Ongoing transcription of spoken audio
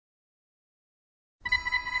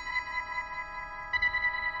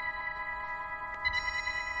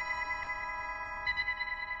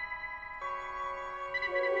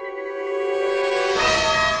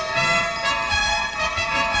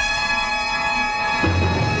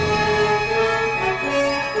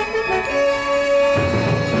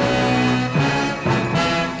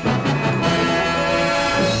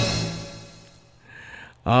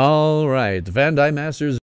tonight, the Fandi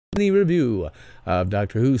Masters mini review of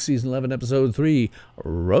Doctor Who Season 11, Episode 3,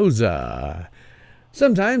 Rosa.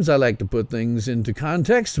 Sometimes I like to put things into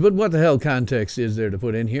context, but what the hell context is there to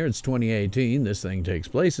put in here? It's 2018. This thing takes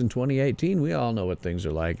place in 2018. We all know what things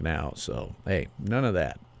are like now, so hey, none of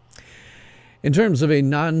that. In terms of a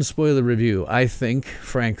non-spoiler review, I think,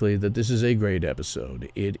 frankly, that this is a great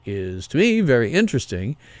episode. It is, to me, very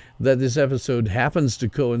interesting that this episode happens to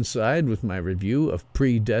coincide with my review of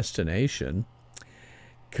Predestination,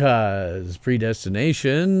 because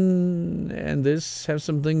Predestination and this have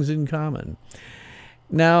some things in common.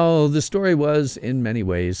 Now, the story was, in many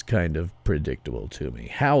ways, kind of predictable to me.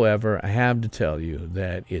 However, I have to tell you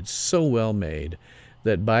that it's so well made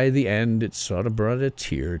that by the end, it sort of brought a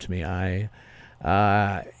tear to my eye.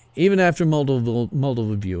 Even after multiple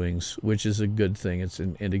viewings, which is a good thing. It's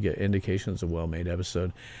an indication it's a well-made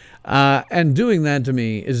episode. And doing that to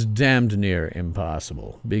me is damned near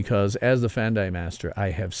impossible, because as the Fandi Master, I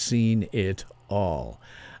have seen it all.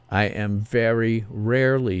 I am very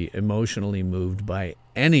rarely emotionally moved by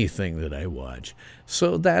anything that I watch.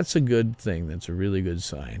 So that's a good thing. That's a really good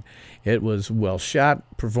sign. It was well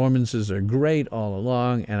shot. Performances are great all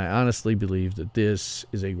along, and I honestly believe that this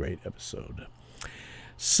is a great episode.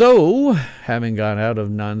 So, having gone out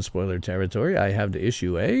of non-spoiler territory, I have to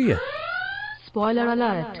issue a... Spoiler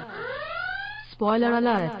alert! Spoiler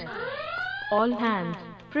alert! All hands,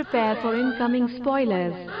 prepare for incoming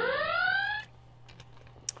spoilers.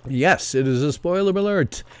 Yes, it is a spoiler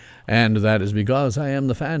alert. And that is because I am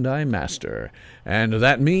the Fandi Master. And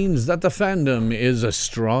that means that the fandom is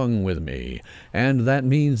strong with me. And that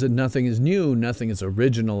means that nothing is new, nothing is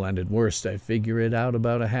original, and at worst I figure it out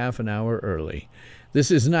about a half an hour early. This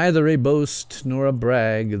is neither a boast nor a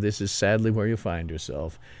brag. This is sadly where you find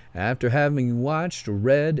yourself. After having watched,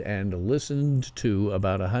 read, and listened to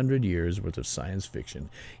about 100 years worth of science fiction,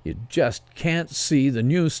 you just can't see the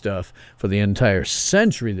new stuff for the entire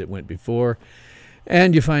century that went before,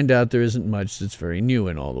 and you find out there isn't much that's very new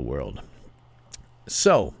in all the world.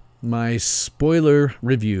 So, my spoiler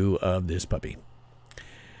review of this puppy.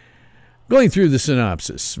 Going through the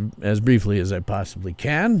synopsis as briefly as I possibly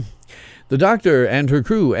can, the Doctor and her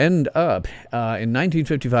crew end up in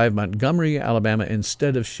 1955 Montgomery, Alabama,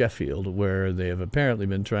 instead of Sheffield, where they have apparently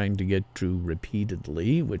been trying to get to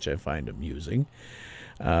repeatedly, which I find amusing.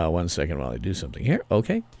 1 second while I do something here.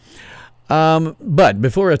 Okay. But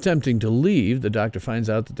before attempting to leave, the Doctor finds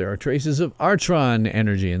out that there are traces of Artron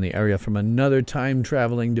energy in the area from another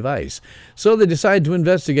time-traveling device. So they decide to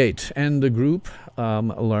investigate, and the group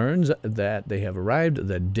learns that they have arrived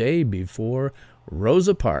the day before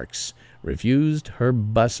Rosa Parks refused her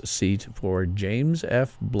bus seat for James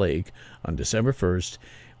F. Blake on December 1st,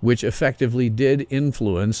 which effectively did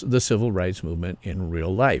influence the civil rights movement in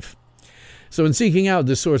real life. So in seeking out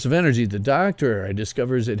this source of energy, the Doctor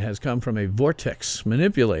discovers it has come from a vortex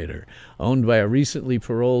manipulator owned by a recently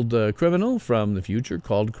paroled criminal from the future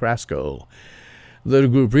called Krasko. The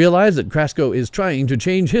group realized that Krasko is trying to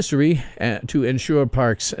change history to ensure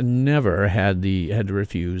Parks never had to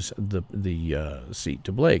refuse the seat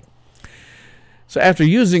to Blake. So after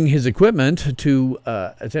using his equipment to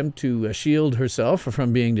attempt to shield herself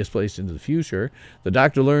from being displaced into the future, the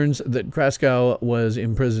Doctor learns that Kraskow was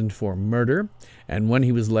imprisoned for murder, and when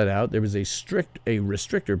he was let out, there was a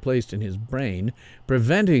restrictor placed in his brain,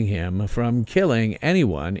 preventing him from killing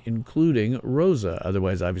anyone, including Rosa.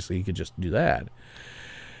 Otherwise, obviously, he could just do that.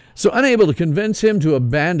 So unable to convince him to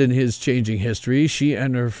abandon his changing history, she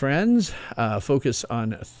and her friends focus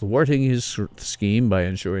on thwarting his scheme by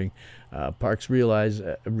ensuring Parks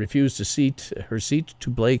refused her seat to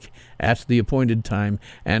Blake at the appointed time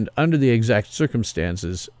and under the exact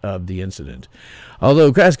circumstances of the incident.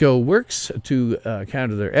 Although Krasko works to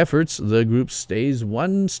counter their efforts, the group stays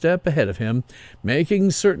one step ahead of him,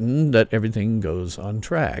 making certain that everything goes on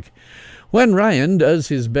track. When Ryan does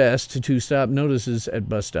his best to stop notices at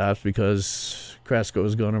bus stops because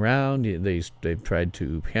Krasko's going around, they've tried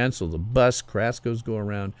to cancel the bus. Krasko's going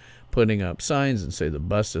around putting up signs and say the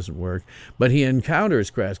bus doesn't work. But he encounters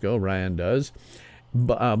Krasko, Ryan does,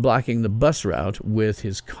 blocking the bus route with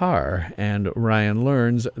his car. And Ryan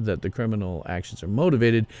learns that the criminal actions are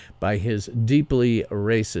motivated by his deeply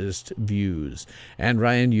racist views. And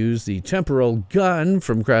Ryan used the temporal gun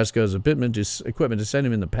from Krasko's equipment to send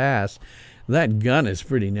him in the past. That gun is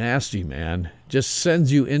pretty nasty, man. Just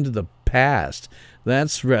sends you into the past.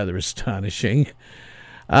 That's rather astonishing.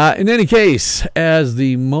 In any case, as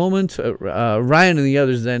the moment, Ryan and the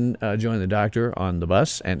others then join the Doctor on the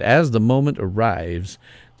bus, and as the moment arrives,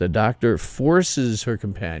 the Doctor forces her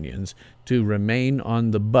companions to remain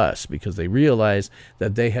on the bus because they realize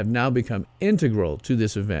that they have now become integral to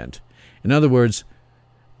this event, In other words,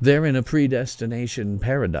 they're in a predestination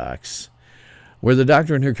paradox. Where the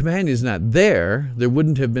doctor and her companion is not there, there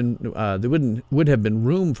would have been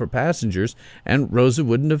room for passengers, and Rosa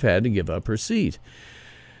wouldn't have had to give up her seat.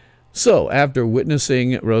 So, after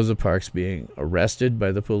witnessing Rosa Parks being arrested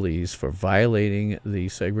by the police for violating the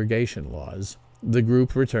segregation laws, the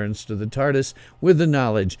group returns to the TARDIS with the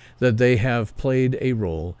knowledge that they have played a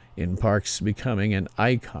role in Parks becoming an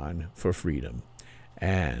icon for freedom.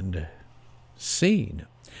 And scene.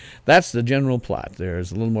 That's the general plot.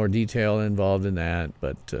 There's a little more detail involved in that,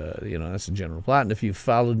 but, that's the general plot. And if you've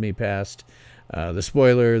followed me past the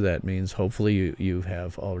spoiler, that means hopefully you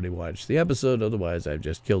have already watched the episode. Otherwise, I've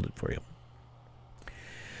just killed it for you.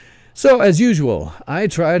 So, as usual, I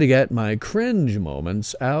try to get my cringe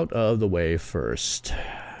moments out of the way first.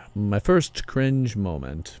 My first cringe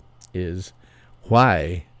moment is,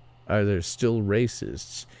 why are there still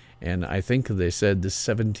racists? And I think they said the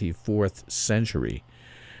 74th century.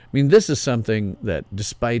 I mean, this is something that,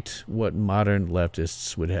 despite what modern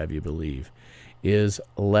leftists would have you believe, is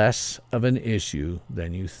less of an issue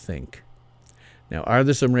than you think. Now, are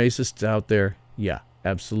there some racists out there? Yeah,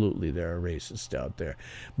 absolutely there are racists out there.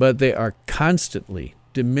 But they are constantly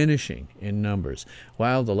diminishing in numbers.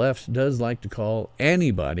 While the left does like to call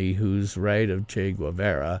anybody who's right of Che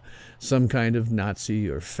Guevara some kind of Nazi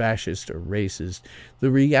or fascist or racist,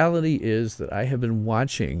 the reality is that I have been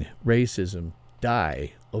watching racism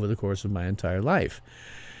die over the course of my entire life.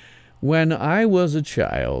 When I was a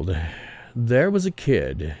child, there was a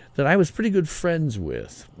kid that I was pretty good friends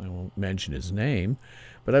with. I won't mention his name,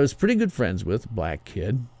 but I was pretty good friends with, a black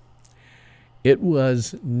kid. It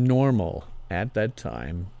was normal at that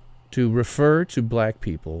time to refer to black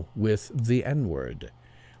people with the N-word.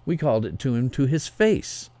 We called it to him to his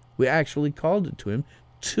face. We actually called it to him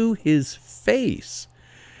to his face.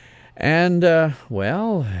 And,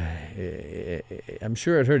 well, I'm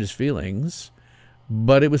sure it hurt his feelings,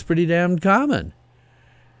 but it was pretty damn common.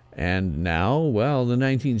 And now, well, the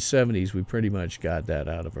 1970s, we pretty much got that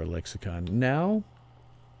out of our lexicon. Now,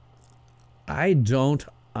 I don't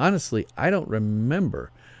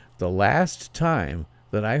remember the last time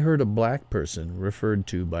that I heard a black person referred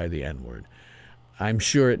to by the N-word. I'm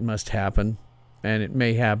sure it must happen, and it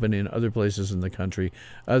may happen in other places in the country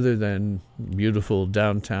other than beautiful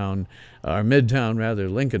downtown, or midtown rather,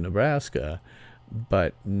 Lincoln, Nebraska.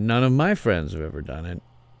 But none of my friends have ever done it.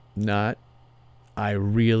 I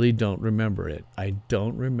really don't remember it. I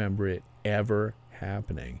don't remember it ever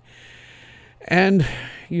happening. And,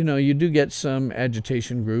 you do get some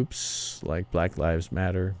agitation groups like Black Lives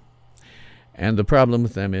Matter. And the problem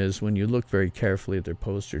with them is when you look very carefully at their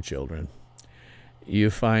poster children, you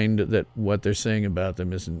find that what they're saying about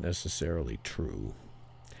them isn't necessarily true.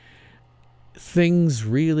 Things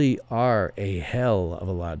really are a hell of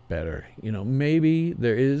a lot better. Maybe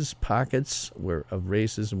there is pockets of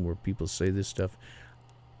racism where people say this stuff.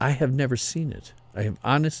 I have never seen it. I have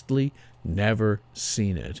honestly never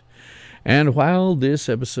seen it. And while this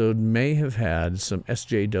episode may have had some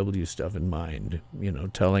SJW stuff in mind,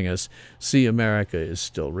 telling us, see, America is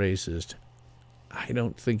still racist, I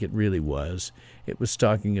don't think it really was. It was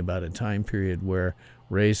talking about a time period where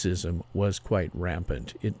racism was quite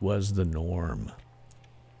rampant. It was the norm.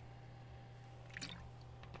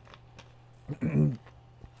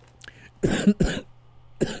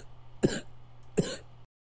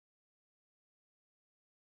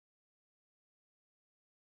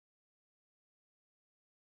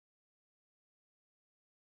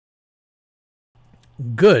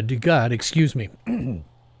 Good God, excuse me.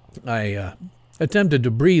 I attempted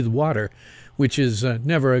to breathe water, which is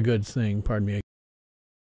never a good thing. Pardon me.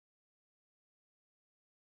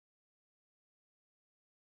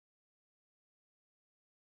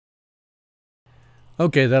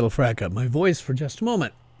 Okay, that'll frack up my voice for just a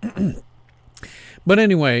moment. But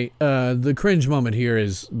anyway, the cringe moment here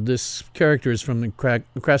is this character is from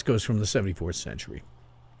Krasko is from the 74th century.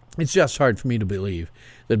 It's just hard for me to believe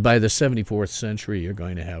that by the 74th century you're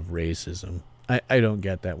going to have racism. I don't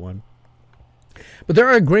get that one. But there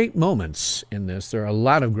are great moments in this. There are a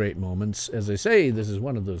lot of great moments. As I say, this is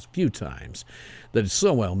one of those few times that it's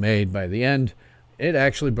so well made by the end, it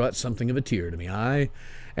actually brought something of a tear to my eye.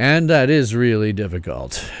 And that is really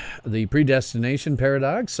difficult. The predestination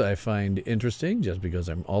paradox I find interesting just because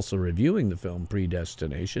I'm also reviewing the film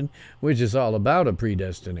Predestination, which is all about a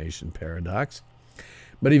predestination paradox.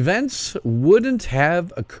 But events wouldn't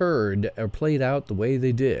have occurred or played out the way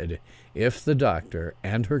they did if the doctor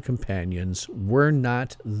and her companions were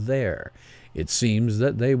not there. It seems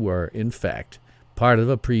that they were, in fact, part of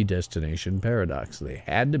a predestination paradox. They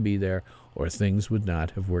had to be there or things would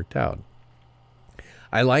not have worked out.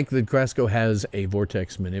 I like that Krasko has a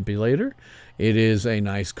vortex manipulator. It is a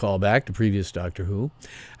nice callback to previous Doctor Who.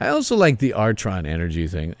 I also like the Artron energy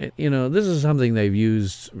thing. You know, this is something they've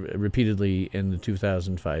used repeatedly in the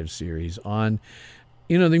 2005 series on.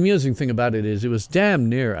 You know, the amusing thing about it is it was damn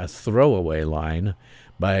near a throwaway line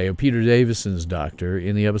by Peter Davison's Doctor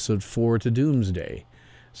in the episode 4 to Doomsday.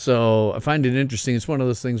 So I find it interesting. It's one of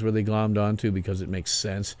those things where they glommed onto because it makes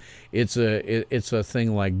sense. It's a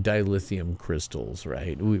thing like dilithium crystals,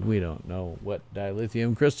 right? We don't know what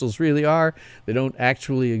dilithium crystals really are. They don't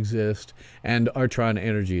actually exist. And Artron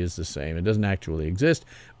energy is the same. It doesn't actually exist,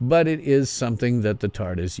 but it is something that the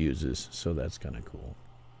TARDIS uses. So that's kind of cool.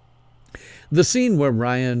 The scene where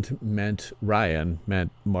Ryan meant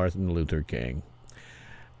Martin Luther King.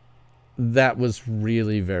 That was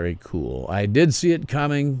really very cool. I did see it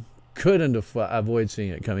coming. Couldn't avoid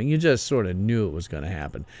seeing it coming. You just sort of knew it was going to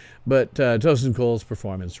happen. But Tosin Cole's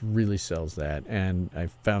performance really sells that, and I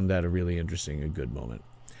found that a really interesting and good moment.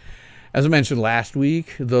 As I mentioned last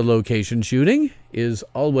week, the location shooting is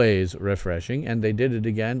always refreshing, and they did it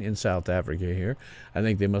again in South Africa here. I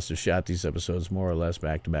think they must have shot these episodes more or less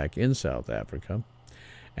back-to-back in South Africa.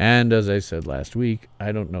 And as I said last week,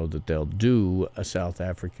 I don't know that they'll do a South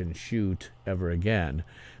African shoot ever again,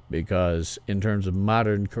 because in terms of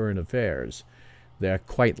modern current affairs, they're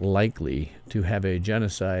quite likely to have a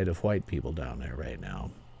genocide of white people down there right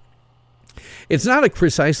now. It's not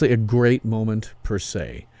precisely a great moment per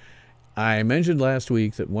se. I mentioned last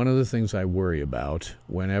week that one of the things I worry about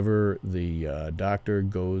whenever the Doctor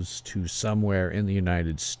goes to somewhere in the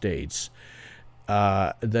United States,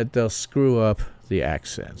 that they'll screw up the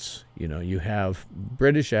accents. You know, you have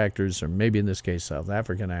British actors, or maybe in this case South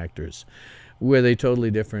African actors, with a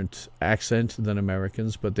totally different accent than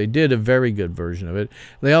Americans, but they did a very good version of it.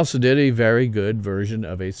 They also did a very good version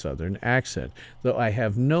of a Southern accent, though I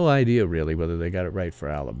have no idea really whether they got it right for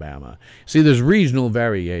Alabama. See, there's regional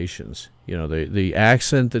variations. You know, the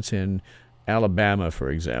accent that's in Alabama,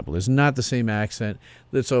 for example, is not the same accent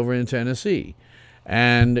that's over in Tennessee.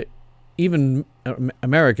 And even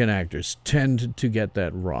American actors tend to get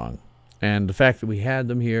that wrong. And the fact that we had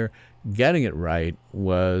them here getting it right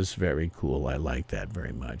was very cool. I like that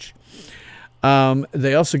very much.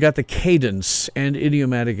 They also got the cadence and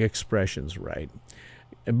idiomatic expressions right.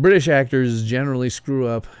 British actors generally screw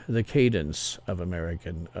up the cadence of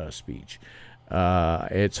American speech.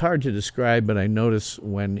 It's hard to describe, but I notice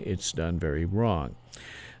when it's done very wrong.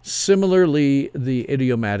 Similarly, the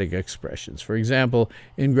idiomatic expressions. For example,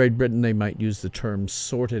 in Great Britain, they might use the term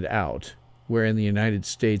sorted out, where in the United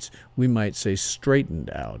States, we might say straightened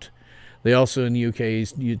out. They also, in the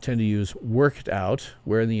UK, you tend to use worked out,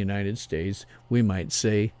 where in the United States, we might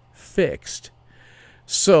say fixed.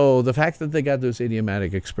 So the fact that they got those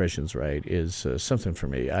idiomatic expressions right is something for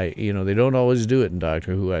me. They don't always do it in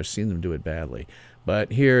Doctor Who. I've seen them do it badly.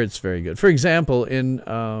 But here, it's very good. For example, in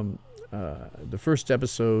the first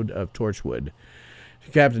episode of Torchwood,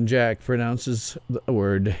 Captain Jack pronounces a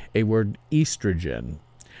word estrogen.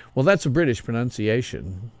 Well, that's a British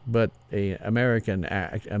pronunciation, but an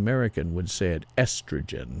American would say it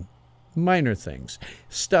estrogen. Minor things.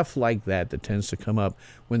 Stuff like that tends to come up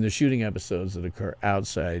when they're shooting episodes that occur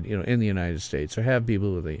outside, in the United States, or have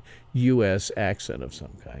people with a U.S. accent of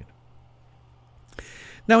some kind.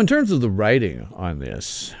 Now, in terms of the writing on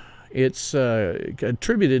this, it's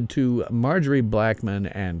attributed to Marjorie Blackman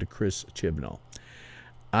and Chris Chibnall.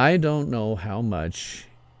 I don't know how much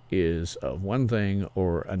is of one thing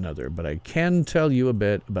or another, but I can tell you a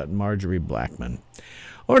bit about Marjorie Blackman.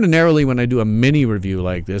 Ordinarily, when I do a mini review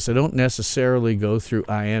like this, I don't necessarily go through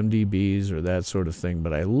IMDb's or that sort of thing,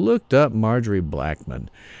 but I looked up Marjorie Blackman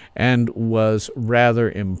and was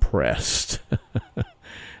rather impressed.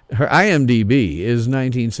 Her IMDb is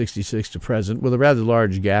 1966 to present, with a rather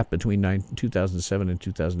large gap between 2007 and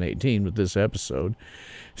 2018 with this episode.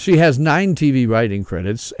 She has 9 TV writing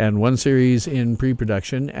credits and 1 series in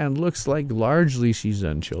pre-production, and looks like largely she's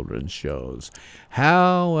done children's shows.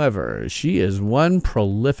 However, she is one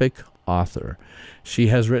prolific author. She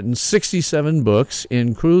has written 67 books,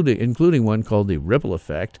 including one called The Ripple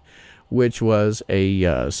Effect, which was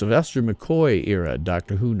a Sylvester McCoy-era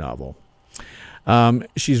Doctor Who novel.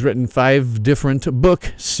 She's written 5 different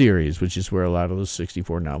book series, which is where a lot of those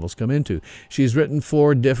 64 novels come into. She's written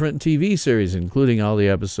 4 different TV series, including all the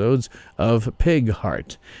episodes of Pig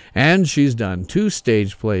Heart. And she's done 2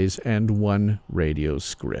 stage plays and 1 radio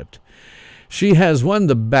script. She has won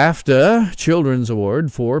the BAFTA Children's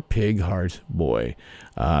Award for Pig Heart Boy.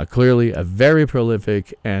 Clearly a very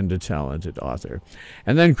prolific and a talented author.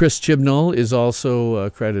 And then Chris Chibnall is also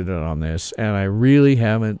credited on this, and I really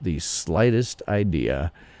haven't the slightest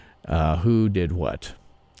idea who did what.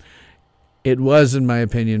 It was, in my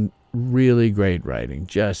opinion, really great writing,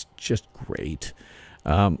 just great.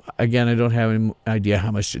 Again, I don't have any idea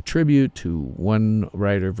how much to attribute to one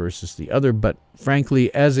writer versus the other, but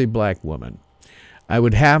frankly, as a black woman, I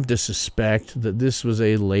would have to suspect that this was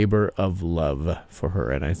a labor of love for her,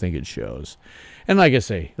 and I think it shows. And like I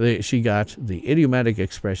say, she got the idiomatic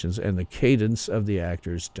expressions and the cadence of the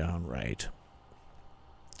actors down right.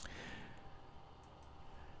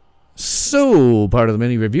 So, part of the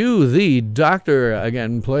mini review, the Doctor,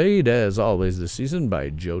 again played, as always this season, by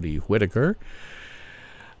Jodie Whittaker.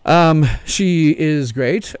 She is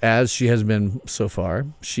great, as she has been so far.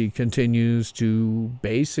 She continues to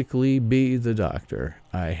basically be the Doctor.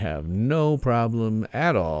 I have no problem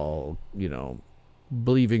at all,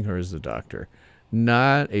 believing her as the Doctor.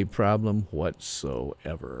 Not a problem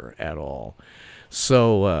whatsoever at all.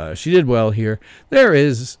 So she did well here. There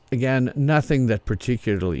is, again, nothing that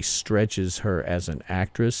particularly stretches her as an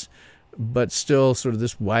actress, but still sort of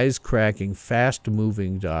this wisecracking,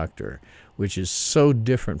 fast-moving Doctor, which is so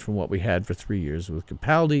different from what we had for 3 years with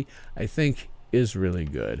Capaldi, I think is really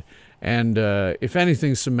good. And if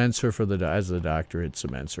anything cements her as the Doctor, it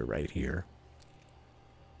cements her right here.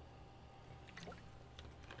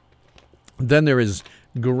 Then there is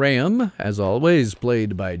Graham, as always,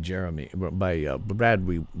 played by Bradley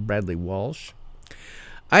Walsh.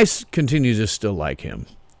 I continue to still like him.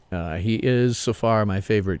 He is, so far, my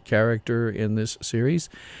favorite character in this series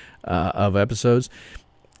of episodes.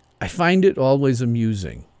 I find it always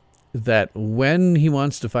amusing that when he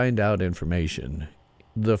wants to find out information,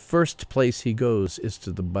 the first place he goes is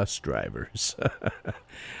to the bus drivers.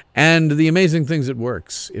 And the amazing thing is it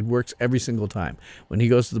works. It works every single time. When he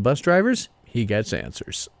goes to the bus drivers, he gets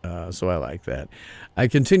answers. So I like that. I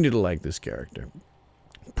continue to like this character,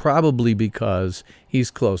 probably because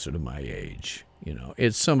he's closer to my age.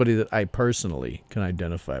 It's somebody that I personally can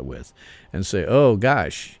identify with and say, oh,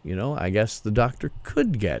 gosh, I guess the Doctor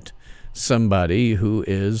could get somebody who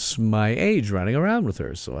is my age running around with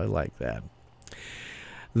her. So I like that.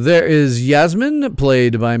 There is Yasmin,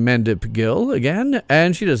 played by Mandip Gill again,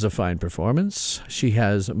 and she does a fine performance. She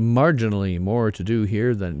has marginally more to do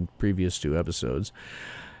here than previous 2 episodes.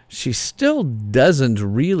 She still doesn't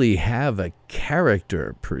really have a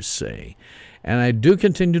character per se. And I do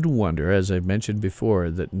continue to wonder, as I've mentioned before,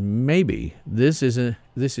 that maybe this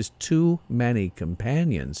is too many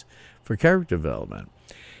companions for character development.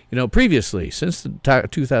 Previously, since the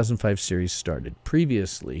 2005 series started,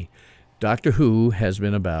 Doctor Who has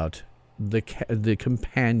been about the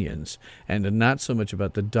companions and not so much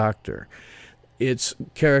about the Doctor. It's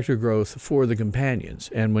character growth for the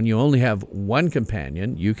companions. And when you only have one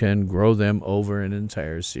companion, you can grow them over an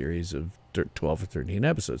entire series of 12 or 13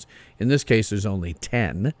 episodes. In this case, there's only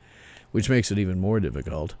 10, which makes it even more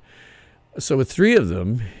difficult. So with 3 of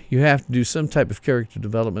them, you have to do some type of character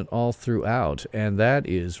development all throughout, and that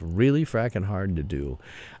is really fracking hard to do.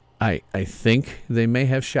 I think they may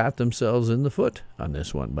have shot themselves in the foot on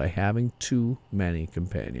this one by having too many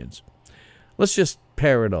companions. Let's just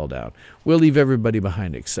pare it all down. We'll leave everybody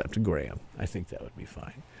behind except Graham. I think that would be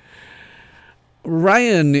fine.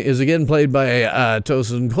 Ryan is again played by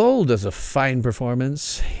Tosin Cole, does a fine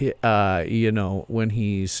performance. When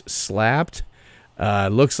he's slapped,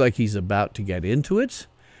 looks like he's about to get into it.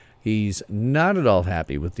 He's not at all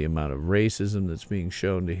happy with the amount of racism that's being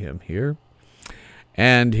shown to him here.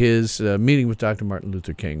 And his meeting with Dr. Martin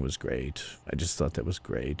Luther King was great. I just thought that was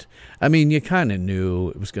great. I mean, you kind of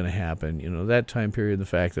knew it was going to happen. That time period, the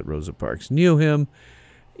fact that Rosa Parks knew him,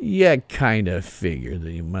 you kind of figured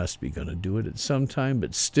that he must be going to do it at some time.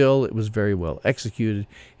 But still, it was very well executed.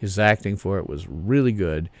 His acting for it was really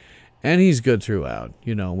good. And he's good throughout.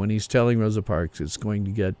 When he's telling Rosa Parks it's going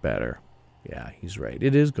to get better. Yeah, he's right.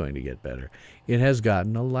 It is going to get better. It has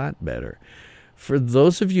gotten a lot better. For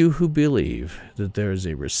those of you who believe that there is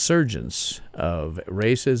a resurgence of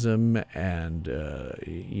racism and,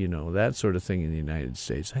 that sort of thing in the United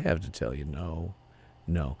States, I have to tell you, no.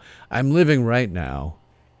 I'm living right now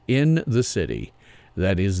in the city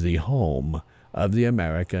that is the home of the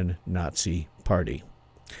American Nazi Party.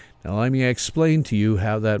 Now, let me explain to you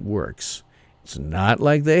how that works. It's not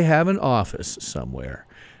like they have an office somewhere.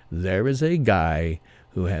 There is a guy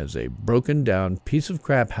who has a broken-down piece of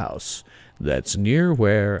crap house that's near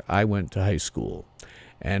where I went to high school.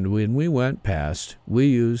 And when we went past, we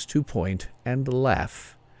used to point and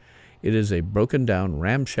laugh. It is a broken-down,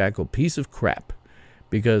 ramshackle piece of crap,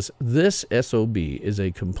 because this SOB is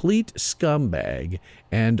a complete scumbag,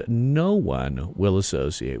 and no one will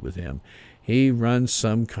associate with him. He runs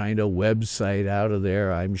some kind of website out of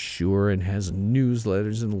there, I'm sure, and has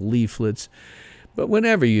newsletters and leaflets. But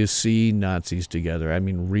whenever you see Nazis together, I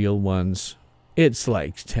mean real ones, it's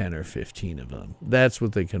like 10 or 15 of them. That's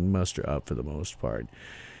what they can muster up for the most part.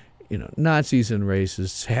 Nazis and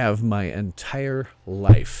racists have my entire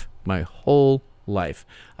life, my whole life.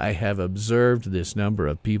 I have observed this number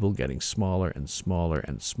of people getting smaller and smaller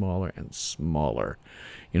and smaller and smaller,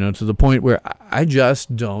 to the point where I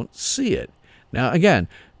just don't see it. Now, again,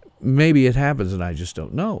 maybe it happens and I just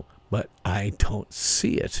don't know, but I don't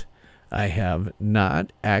see it. I have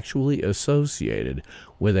not actually associated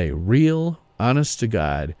with a real,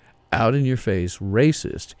 honest-to-God, out-in-your-face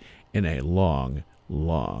racist in a long,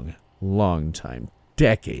 long, long time.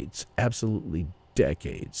 Decades. Absolutely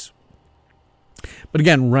decades. But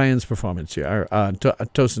again, Ryan's performance here,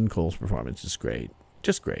 Tosin Cole's performance is great.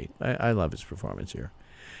 Just great. I love his performance here.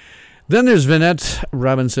 Then there's Vinette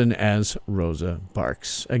Robinson as Rosa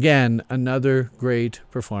Parks. Again, another great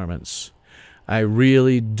performance. I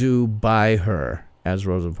really do buy her as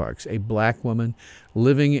Rosa Parks, a black woman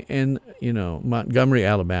living in, Montgomery,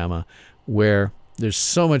 Alabama, where there's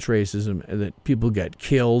so much racism that people get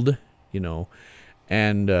killed,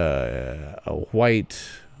 and a white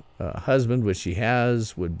husband, which she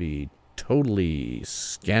has, would be totally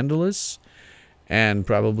scandalous and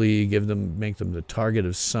probably make them the target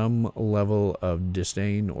of some level of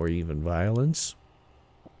disdain or even violence.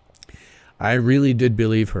 I really did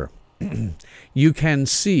believe her. You can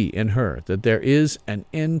see in her that there is an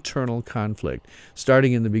internal conflict,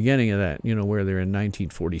 starting in the beginning of that, where they're in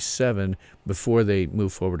 1947, before they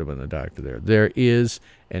move forward to the doctor there. There is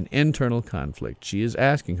an internal conflict. She is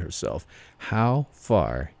asking herself, how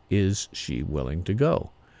far is she willing to go?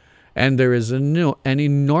 And there is an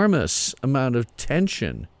enormous amount of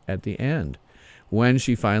tension at the end when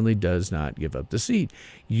she finally does not give up the seat.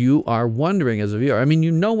 You are wondering as a viewer, I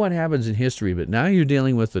mean, what happens in history, but now you're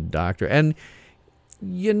dealing with the doctor, and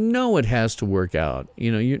it has to work out.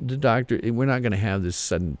 The doctor, we're not going to have this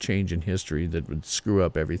sudden change in history that would screw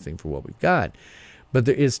up everything for what we've got. But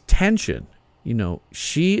there is tension.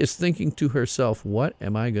 She is thinking to herself, what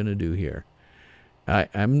am I going to do here?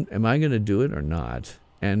 Am I going to do it or not?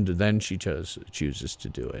 And then she chooses to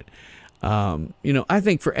do it. I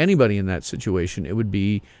think for anybody in that situation, it would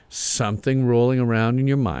be something rolling around in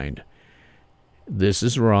your mind. This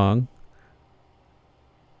is wrong.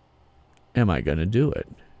 Am I going to do it?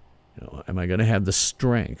 Am I going to have the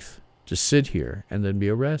strength to sit here and then be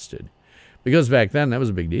arrested? Because back then, that was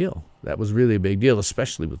a big deal. That was really a big deal,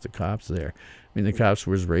 especially with the cops there. I mean, the cops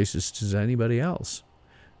were as racist as anybody else.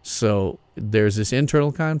 So there's this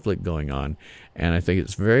internal conflict going on, and I think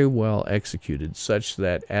it's very well executed, such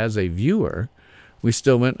that as a viewer, we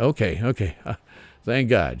still went, okay, thank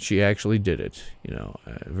God she actually did it.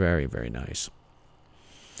 Very, very nice.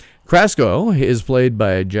 Krasko is played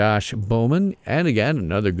by Josh Bowman, and again,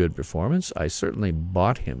 another good performance. I certainly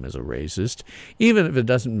bought him as a racist. Even if it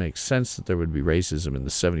doesn't make sense that there would be racism in the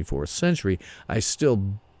 74th century, I still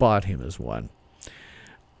bought him as one.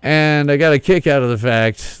 And I got a kick out of the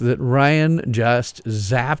fact that Ryan just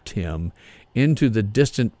zapped him into the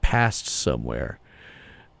distant past somewhere.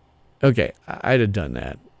 Okay, I'd have done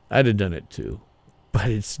that. I'd have done it too. But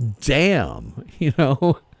it's damn,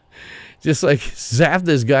 just like zap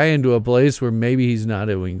this guy into a place where maybe he's not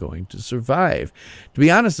even going to survive. To be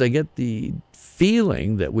honest, I get the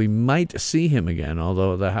feeling that we might see him again,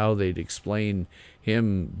 although how they'd explain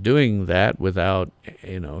him doing that without,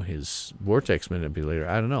 his vortex manipulator,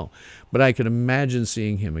 I don't know. But I could imagine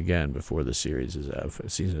seeing him again before the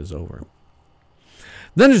season is over.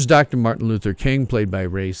 Then there's Dr. Martin Luther King, played by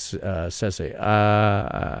Ray Sese.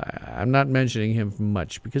 I'm not mentioning him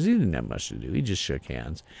much because he didn't have much to do. He just shook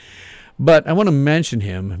hands. But I want to mention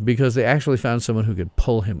him because they actually found someone who could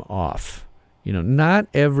pull him off. Not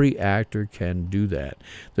every actor can do that.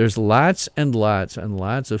 There's lots and lots and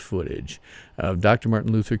lots of footage of Dr.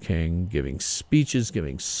 Martin Luther King giving speeches,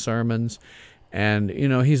 giving sermons, and,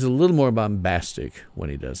 he's a little more bombastic when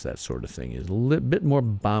he does that sort of thing. He's a bit more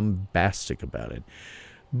bombastic about it.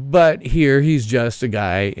 But here he's just a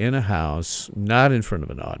guy in a house, not in front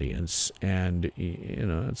of an audience, and,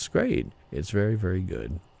 it's great. It's very, very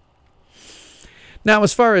good. Now,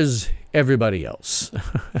 as far as everybody else,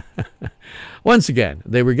 once again,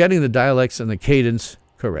 they were getting the dialects and the cadence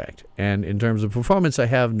correct. And in terms of performance, I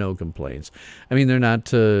have no complaints. I mean, they're not,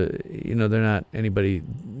 they're not anybody,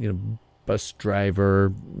 bus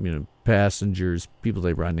driver, passengers, people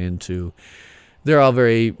they run into. They're all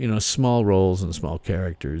very, small roles and small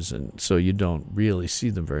characters, and so you don't really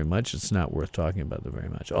see them very much. It's not worth talking about them very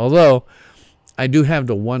much. Although, I do have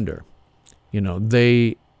to wonder,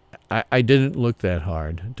 I didn't look that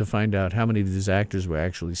hard to find out how many of these actors were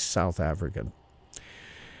actually South African.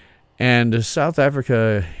 And South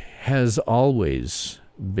Africa has always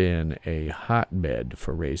been a hotbed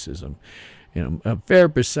for racism. A fair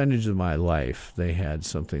percentage of my life, they had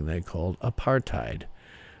something they called apartheid,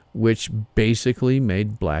 which basically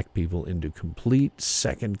made black people into complete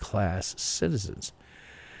second-class citizens.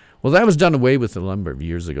 Well, that was done away with a number of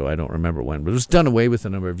years ago. I don't remember when, but it was done away with a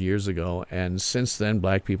number of years ago. And since then,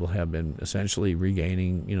 black people have been essentially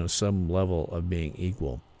regaining, some level of being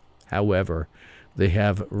equal. However, they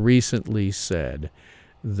have recently said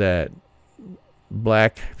that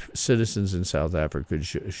black citizens in South Africa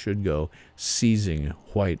should go seizing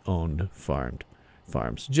white-owned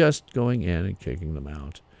farms, just going in and kicking them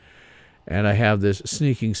out. And I have this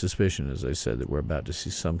sneaking suspicion, as I said, that we're about to see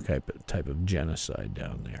some type of genocide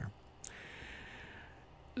down there.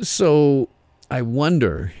 So I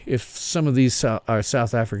wonder if some of these are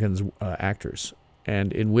South African actors,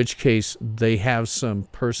 and in which case they have some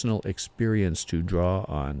personal experience to draw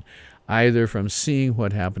on, either from seeing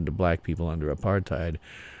what happened to black people under apartheid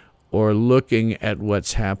or looking at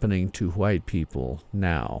what's happening to white people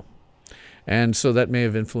now. And so that may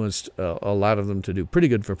have influenced a lot of them to do pretty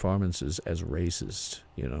good performances as racist,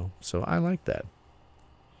 So I like that.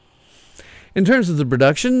 In terms of the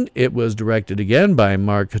production, it was directed again by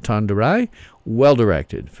Mark Tonderai. Well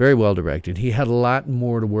directed, very well directed. He had a lot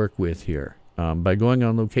more to work with here. By going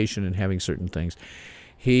on location and having certain things,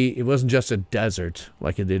 it wasn't just a desert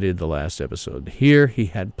like they did the last episode. Here he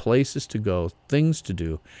had places to go, things to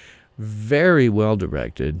do. Very well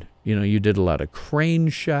directed. You did a lot of crane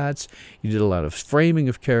shots. You did a lot of framing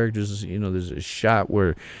of characters. There's a shot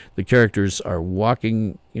where the characters are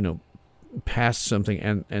walking, past something,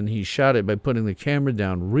 and he shot it by putting the camera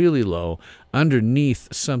down really low underneath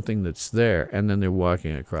something that's there, and then they're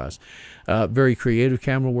walking across. Very creative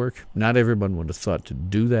camera work. Not everyone would have thought to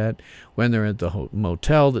do that. When they're at the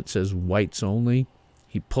motel that says whites only,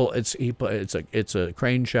 it's a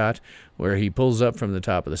crane shot where he pulls up from the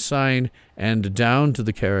top of the sign and down to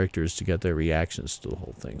the characters to get their reactions to the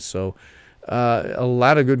whole thing. So a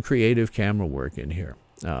lot of good creative camera work in here.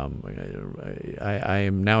 I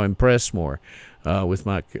am now impressed more with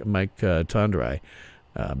Mike Tonderai.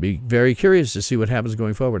 Be very curious to see what happens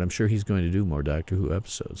going forward. I'm sure he's going to do more Doctor Who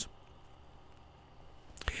episodes.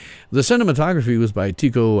 The cinematography was by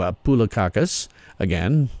Tiko Pulakakis.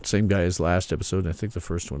 Again, same guy as last episode, and I think the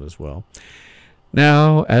first one as well.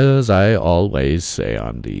 Now, as I always say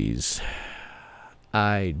on these,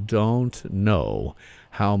 I don't know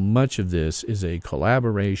how much of this is a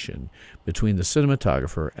collaboration between the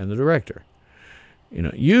cinematographer and the director.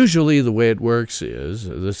 Usually the way it works is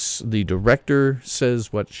the director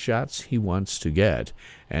says what shots he wants to get,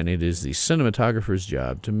 and it is the cinematographer's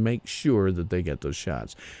job to make sure that they get those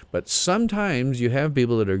shots. But sometimes you have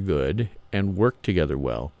people that are good and work together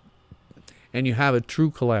well, and you have a true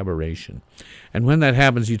collaboration. And when that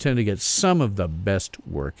happens, you tend to get some of the best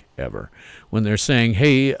work ever. When they're saying,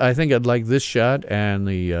 hey, I think I'd like this shot, and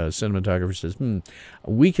the cinematographer says,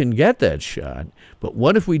 we can get that shot, but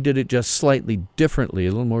what if we did it just slightly differently,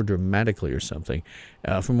 a little more dramatically or something,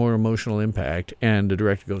 for more emotional impact? And the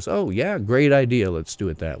director goes, oh, yeah, great idea, let's do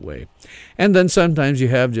it that way. And then sometimes you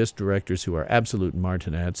have just directors who are absolute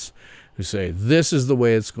martinets, who say, this is the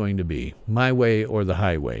way it's going to be, my way or the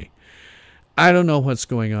highway. I don't know what's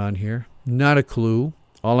going on here. Not a clue.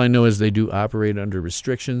 All I know is they do operate under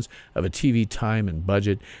restrictions of a TV time and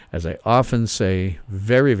budget. As I often say,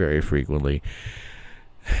 very, very frequently,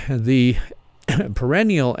 the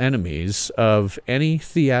perennial enemies of any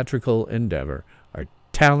theatrical endeavor are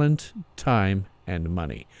talent, time, and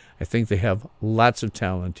money. I think they have lots of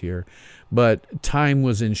talent here, but time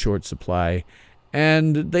was in short supply.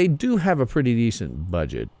 And they do have a pretty decent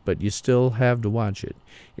budget, but you still have to watch it.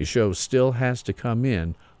 Your show still has to come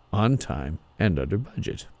in on time and under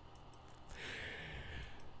budget.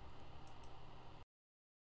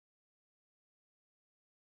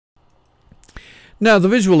 Now, the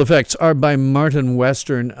visual effects are by Martin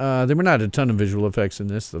Western. There were not a ton of visual effects in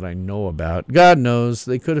this that I know about. God knows,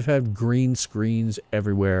 they could have had green screens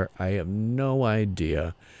everywhere. I have no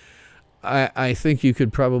idea. I think you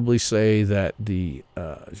could probably say that the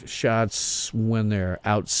shots when they're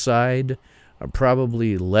outside are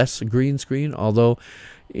probably less green screen, although,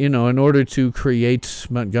 in order to create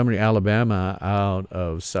Montgomery, Alabama out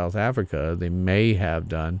of South Africa, they may have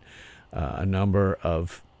done a number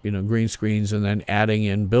of, green screens and then adding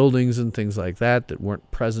in buildings and things like that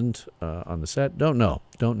weren't present on the set. Don't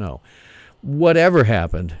know. Whatever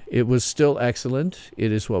happened, it was still excellent.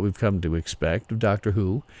 It is what we've come to expect of Doctor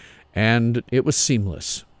Who. And it was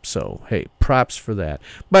seamless. So, hey, props for that.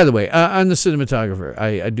 By the way, on the cinematographer,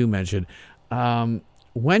 I do mention,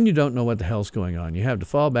 when you don't know what the hell's going on, you have to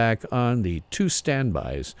fall back on the two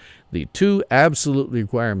standbys, the two absolute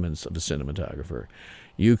requirements of a cinematographer.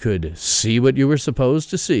 You could see what you were supposed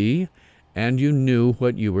to see, and you knew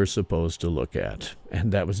what you were supposed to look at.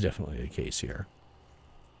 And that was definitely the case here.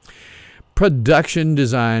 Production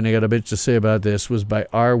design, I got a bit to say about this, was by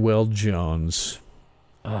R. Well Jones.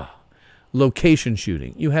 Location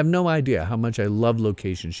shooting. You have no idea how much I love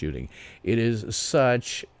location shooting. It is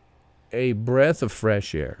such a breath of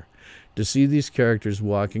fresh air to see these characters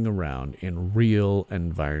walking around in real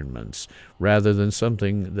environments rather than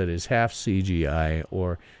something that is half CGI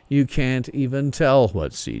or you can't even tell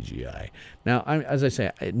what's CGI. Now, as I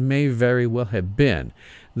say, it may very well have been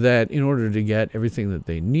that in order to get everything that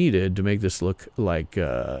they needed to make this look like,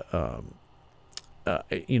 Alabama,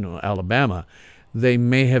 they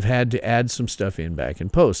may have had to add some stuff back in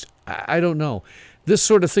post. I don't know. This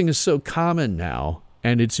sort of thing is so common now,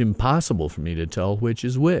 and it's impossible for me to tell which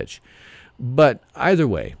is which. But either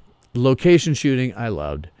way, location shooting I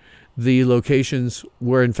loved. The locations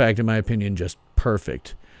were, in fact, in my opinion, just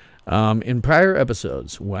perfect. In prior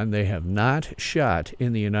episodes, when they have not shot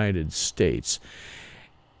in the United States,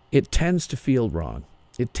 it tends to feel wrong.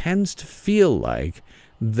 It tends to feel like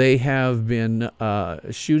they have been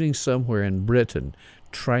shooting somewhere in Britain,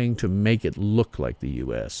 trying to make it look like the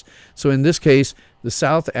U.S. So in this case, the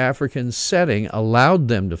South African setting allowed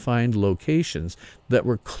them to find locations that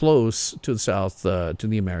were close to the South, to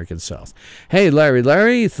the American South. Hey,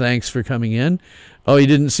 Larry, thanks for coming in. Oh, you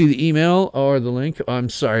didn't see the email or the link? Oh, I'm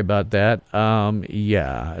sorry about that.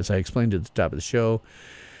 Yeah, as I explained at the top of the show,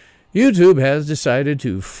 YouTube has decided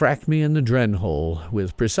to frack me in the drain hole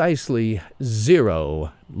with precisely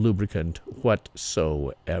zero lubricant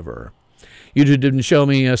whatsoever. YouTube didn't show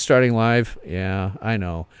me starting live. Yeah, I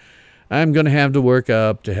know. I'm going to have to work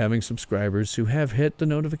up to having subscribers who have hit the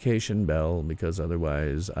notification bell because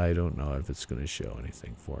otherwise I don't know if it's going to show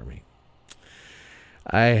anything for me.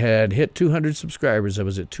 I had hit 200 subscribers. I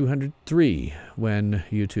was at 203 when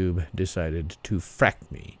YouTube decided to frack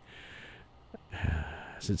me.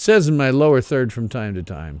 As it says in my lower third from time to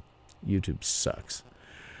time, YouTube sucks.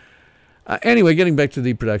 Anyway, getting back to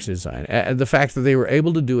the production design, the fact that they were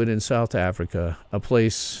able to do it in South Africa, a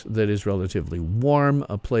place that is relatively warm,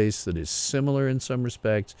 a place that is similar in some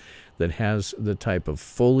respects, that has the type of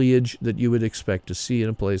foliage that you would expect to see in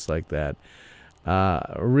a place like that,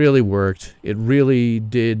 really worked. It really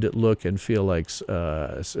did look and feel like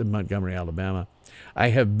Montgomery, Alabama. I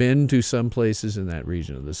have been to some places in that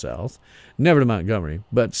region of the South, never to Montgomery,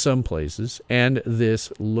 but some places, and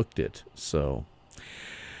this looked it. So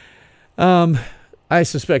I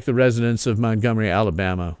suspect the residents of Montgomery,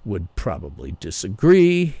 Alabama would probably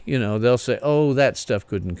disagree. You know, they'll say, oh, that stuff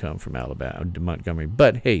couldn't come from Alabama to Montgomery.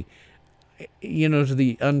 But hey, you know, to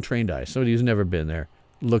the untrained eye, somebody who's never been there,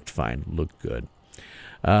 looked fine, looked good.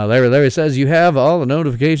 Larry says, you have all the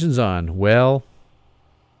notifications on. Well,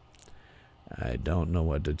 I don't know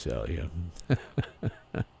what to tell you.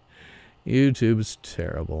 YouTube's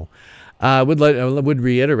terrible. I would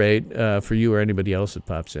reiterate for you or anybody else that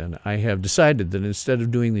pops in, I have decided that instead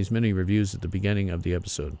of doing these mini reviews at the beginning of the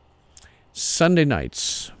episode, Sunday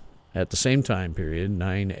nights at the same time period,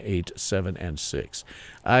 9, 8, 7, and 6,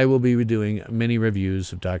 I will be doing mini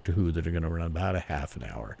reviews of Doctor Who that are going to run about a half an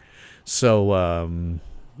hour. So,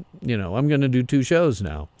 you know, I'm going to do 2 shows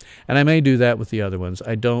now. And I may do that with the other ones.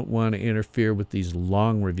 I don't want to interfere with these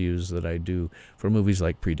long reviews that I do for movies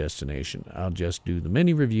like Predestination. I'll just do the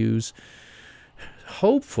mini reviews,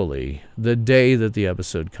 hopefully, the day that the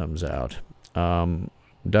episode comes out.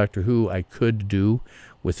 Doctor Who I could do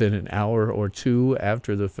within an hour or 2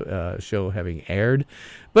 after the show having aired.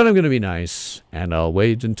 But I'm going to be nice, and I'll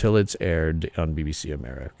wait until it's aired on BBC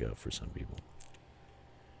America for some people.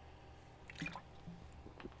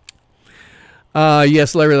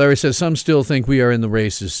 Yes, Larry says, some still think we are in the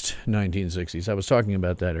racist 1960s. I was talking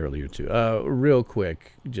about that earlier, too. Real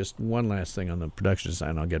quick, just one last thing on the production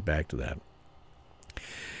design. I'll get back to that.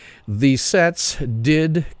 The sets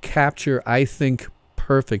did capture, I think,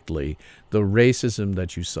 perfectly the racism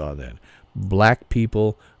that you saw then. Black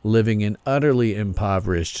people living in utterly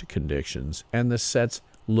impoverished conditions, and the sets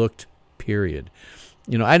looked, period.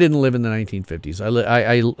 You know, I didn't live in the 1950s.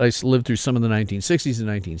 I lived through some of the 1960s and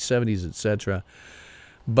 1970s, etc.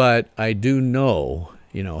 But I do know,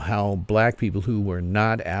 you know, how black people who were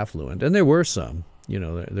not affluent, and there were some. You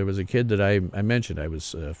know, there was a kid that I mentioned I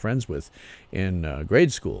was friends with in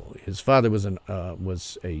grade school. His father was an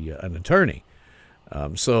attorney,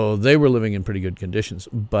 so they were living in pretty good conditions.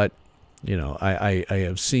 But you know, I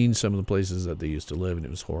have seen some of the places that they used to live, and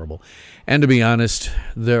it was horrible. And to be honest,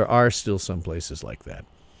 there are still some places like that.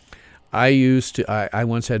 I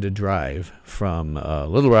once had to drive from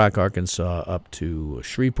Little Rock, Arkansas, up to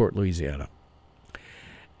Shreveport, Louisiana.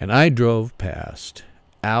 And I drove past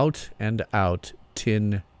out and out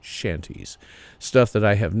tin shanties, stuff that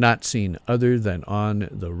I have not seen other than on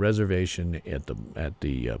the reservation at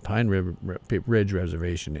the Pine Ridge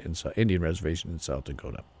Reservation, Indian Reservation in South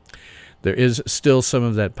Dakota. There is still some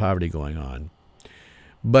of that poverty going on.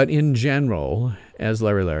 But in general, as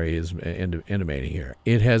Larry is intimating here,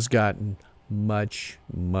 it has gotten much,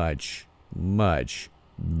 much, much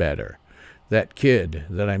better. That kid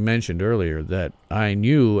that I mentioned earlier that I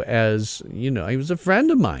knew as, he was a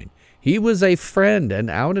friend of mine. He was a friend, an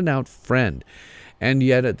out-and-out friend. And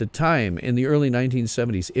yet at the time, in the early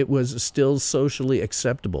 1970s, it was still socially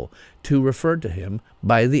acceptable to refer to him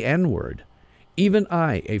by the N-word. Even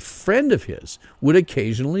I, a friend of his, would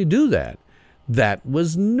occasionally do that. That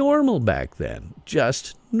was normal back then,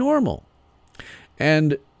 just normal.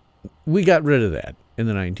 And we got rid of that in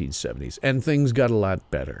the 1970s, and things got a lot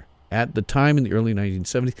better. At the time in the early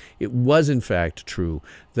 1970s, it was in fact true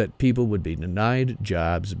that people would be denied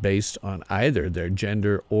jobs based on either their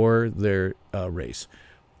gender or their race.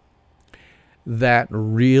 That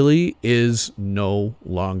really is no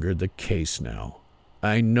longer the case now.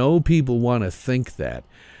 I know people want to think that,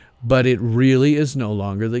 but it really is no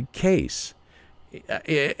longer the case.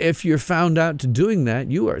 If you're found out to doing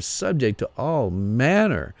that, you are subject to all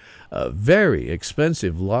manner of very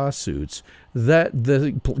expensive lawsuits that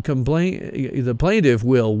the plaintiff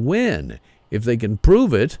will win if they can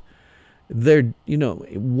prove it.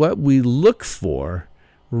 What we look for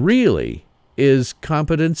really is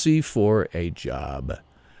competency for a job.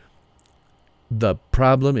 The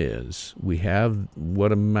problem is we have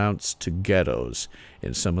what amounts to ghettos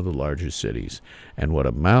in some of the larger cities, and what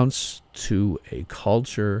amounts to a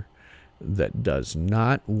culture that does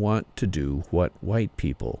not want to do what white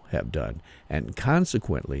people have done. And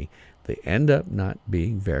consequently, they end up not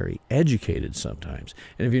being very educated sometimes.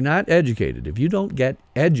 And if you're not educated, if you don't get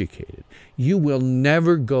educated, you will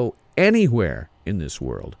never go anywhere in this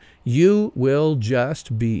world. You will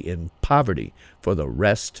just be in poverty for the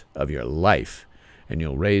rest of your life. And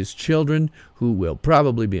you'll raise children who will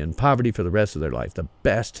probably be in poverty for the rest of their life. The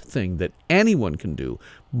best thing that anyone can do,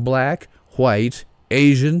 black, white,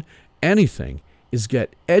 Asian, anything, is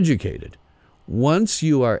get educated. Once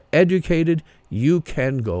you are educated, you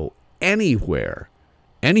can go anywhere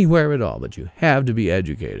at all, but you have to be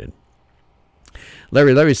educated.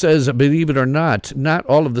 Larry says, believe it or not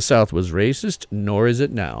all of the South was racist, nor is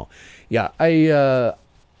it now. Yeah, I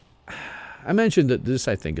mentioned that this,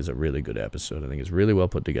 I think, is a really good episode. I think it's really well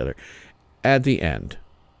put together at the end.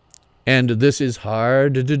 And this is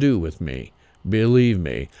hard to do with me. Believe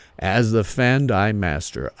me, as the Fandi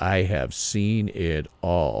master, I have seen it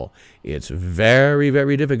all. It's very,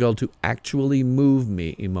 very difficult to actually move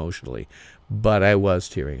me emotionally, but I was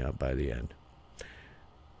tearing up by the end.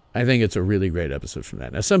 I think it's a really great episode from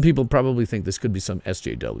that. Now, some people probably think this could be some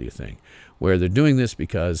SJW thing, where they're doing this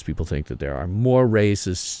because people think that there are more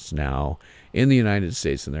racists now in the United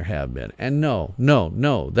States than there have been. And no,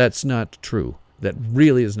 that's not true. That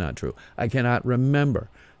really is not true. I cannot remember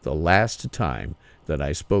the last time that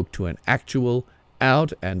I spoke to an actual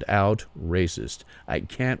out-and-out racist. I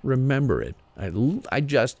can't remember it. I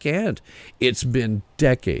just can't. It's been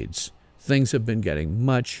decades. Things have been getting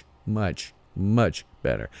much, much, much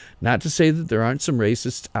better. Not to say that there aren't some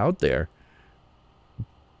racists out there,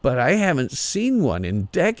 but I haven't seen one in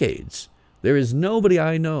decades. There is nobody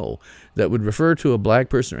I know that would refer to a black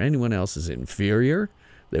person or anyone else as inferior.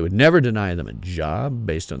 They would never deny them a job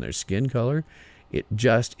based on their skin color. It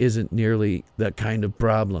just isn't nearly the kind of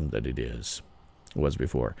problem that it was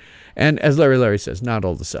before. And as Larry says, not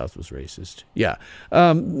all the South was racist. Yeah,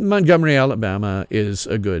 Montgomery, Alabama is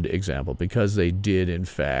a good example because they did, in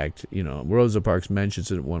fact, Rosa Parks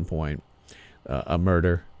mentions it at one point, a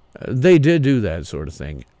murder. They did do that sort of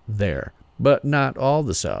thing there, but not all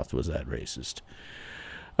the South was that racist.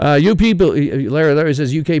 You people, Larry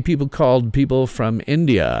says, UK people called people from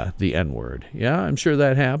India the N-word. Yeah, I'm sure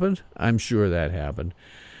that happened. I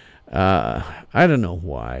don't know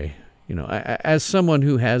why. As someone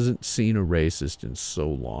who hasn't seen a racist in so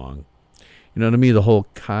long, to me, the whole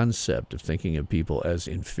concept of thinking of people as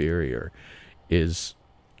inferior it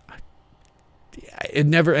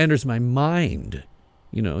never enters my mind.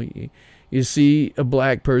 You see a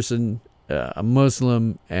black person, a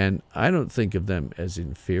Muslim, and I don't think of them as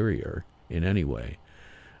inferior in any way.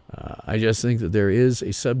 I just think that there is a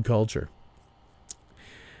subculture.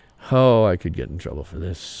 Oh, I could get in trouble for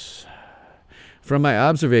this. From my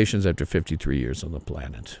observations after 53 years on the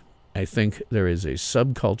planet, I think there is a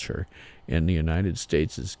subculture in the United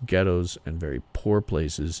States' ghettos and very poor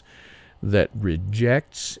places that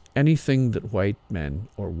rejects anything that white men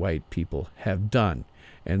or white people have done,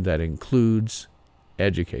 and that includes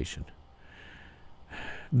education.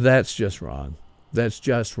 That's just wrong. That's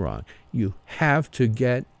just wrong. You have to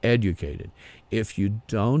get educated. If you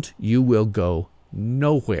don't, you will go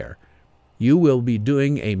nowhere. You will be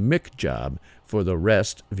doing a Mick job for the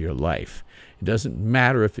rest of your life. It doesn't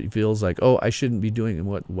matter if it feels like, oh, I shouldn't be doing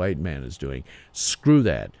what white man is doing. Screw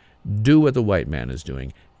that. Do what the white man is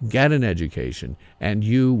doing. Get an education, and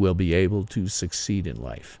you will be able to succeed in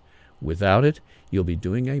life. Without it, you'll be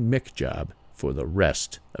doing a Mick job for the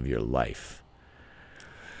rest of your life.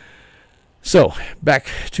 So, back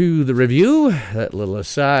to the review, that little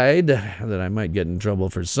aside that I might get in trouble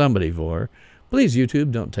for somebody for. Please,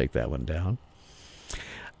 YouTube, don't take that one down.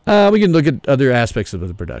 We can look at other aspects of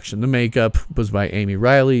the production. The makeup was by Amy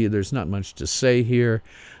Riley. There's not much to say here.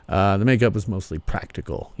 The makeup was mostly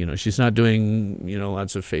practical. You know, she's not doing,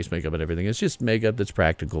 lots of face makeup and everything. It's just makeup that's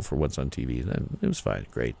practical for what's on TV. Then it was fine.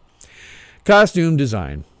 Great. Costume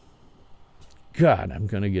design. God, I'm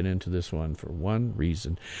going to get into this one for one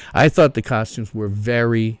reason. I thought the costumes were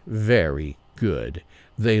very, very good.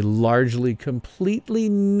 They largely, completely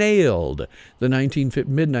nailed the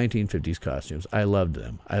mid-1950s costumes. I loved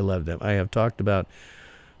them. I loved them. I have talked about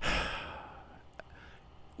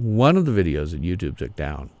one of the videos that YouTube took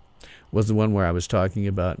down was the one where I was talking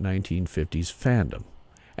about 1950s fandom,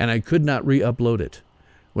 and I could not re-upload it.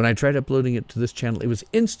 When I tried uploading it to this channel, it was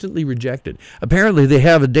instantly rejected. Apparently, they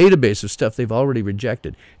have a database of stuff they've already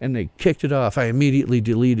rejected, and they kicked it off. I immediately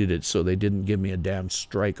deleted it so they didn't give me a damn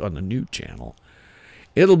strike on the new channel.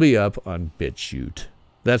 It'll be up on BitChute.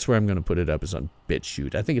 That's where I'm going to put it up, is on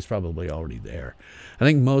BitChute. I think it's probably already there. I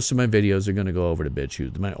think most of my videos are going to go over to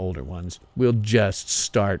BitChute, my older ones. We'll just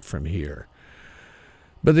start from here.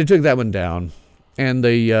 But they took that one down. And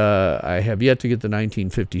I have yet to get the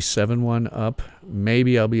 1957 one up.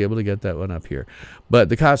 Maybe I'll be able to get that one up here. But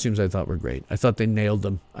the costumes I thought were great. I thought they nailed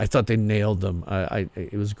them.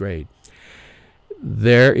 It was great.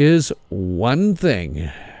 There is one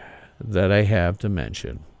thing that I have to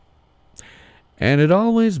mention. And it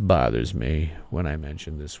always bothers me when I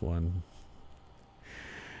mention this one.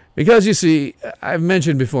 Because, you see, I've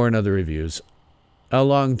mentioned before in other reviews, a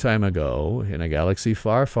long time ago, in a galaxy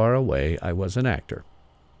far, far away, I was an actor.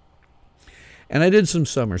 And I did some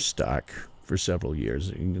summer stock for several years.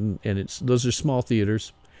 And those are small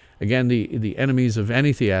theaters. Again, the enemies of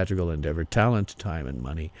any theatrical endeavor: talent, time, and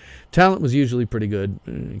money. Talent was usually pretty good,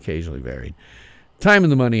 occasionally varied. Time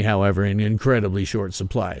and the money, however, in incredibly short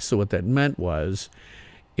supply. So what that meant was,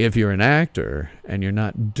 if you're an actor and you're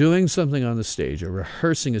not doing something on the stage or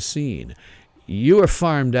rehearsing a scene, you are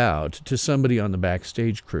farmed out to somebody on the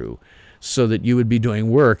backstage crew so that you would be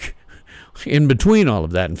doing work in between all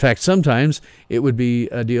of that. In fact, sometimes it would be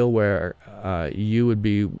a deal where you would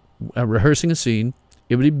be rehearsing a scene.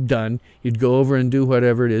 It would be done. You'd go over and do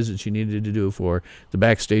whatever it is that you needed to do for the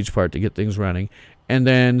backstage part to get things running. And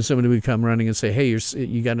then somebody would come running and say, hey,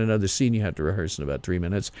 you got another scene you have to rehearse in about 3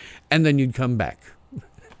 minutes. And then you'd come back.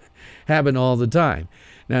 Happened all the time.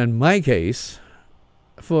 Now, in my case,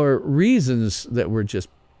 for reasons that were just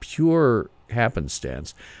pure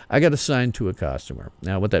happenstance, I got assigned to a costumer.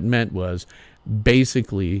 Now, what that meant was,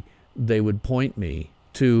 basically, they would point me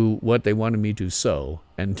to what they wanted me to sew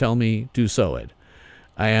and tell me to sew it.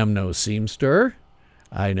 I am no seamster.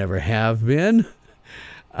 I never have been.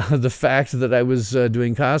 The fact that I was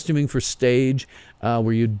doing costuming for stage,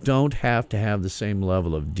 where you don't have to have the same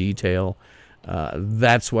level of detail,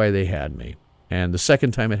 that's why they had me. And the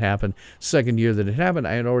second time it happened, second year that it happened,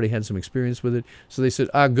 I had already had some experience with it. So they said,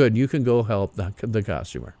 good, you can go help the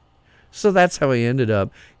costumer. So that's how I ended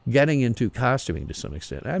up getting into costuming to some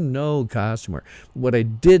extent. I'm no costumer. What I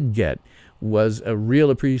did get was a real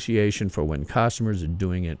appreciation for when costumers are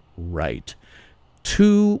doing it right.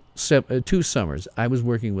 Two summers, I was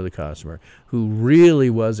working with a costumer who really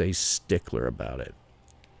was a stickler about it.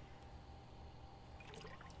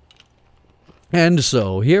 And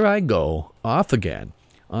so here I go, off again,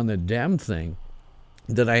 on the damn thing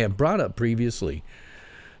that I have brought up previously.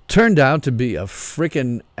 Turned out to be a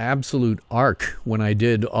frickin' absolute arc when I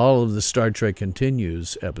did all of the Star Trek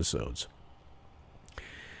Continues episodes.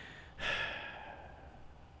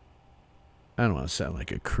 I don't want to sound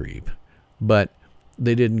like a creep, but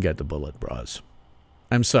they didn't get the bullet bras.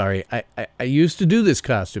 I'm sorry. I used to do this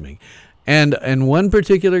costuming. And in one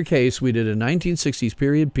particular case, we did a 1960s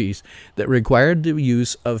period piece that required the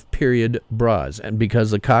use of period bras. And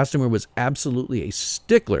because the costumer was absolutely a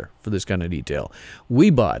stickler for this kind of detail,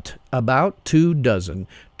 we bought about 2 dozen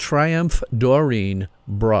Triumph Doreen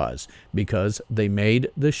bras because they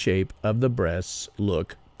made the shape of the breasts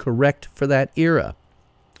look correct for that era.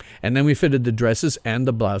 And then we fitted the dresses and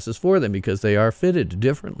the blouses for them because they are fitted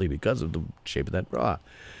differently because of the shape of that bra.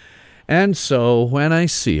 And so when I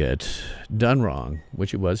see it done wrong,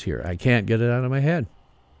 which it was here, I can't get it out of my head.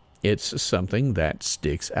 It's something that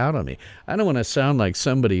sticks out on me. I don't want to sound like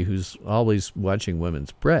somebody who's always watching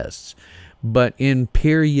women's breasts, but in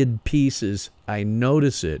period pieces, I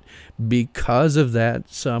notice it because of that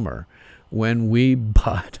summer when we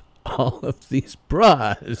bought all of these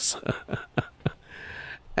bras.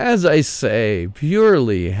 As I say,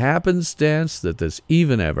 purely happenstance that this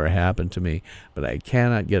even ever happened to me, but I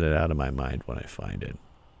cannot get it out of my mind when I find it.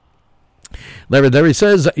 Larry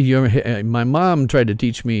says, my mom tried to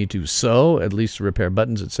teach me to sew, at least to repair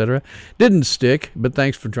buttons, etc. Didn't stick, but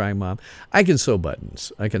thanks for trying, Mom. I can sew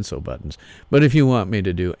buttons. But if you want me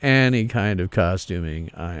to do any kind of costuming,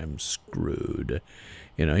 I am screwed.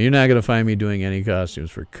 You know, you're not going to find me doing any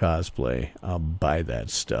costumes for cosplay. I'll buy that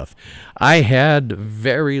stuff. I had,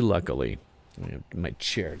 very luckily, my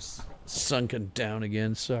chair's sunken down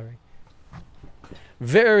again, sorry.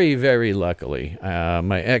 Very, very luckily,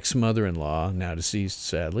 my ex-mother-in-law, now deceased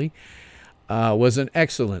sadly, was an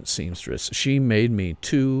excellent seamstress. She made me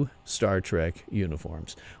 2 Star Trek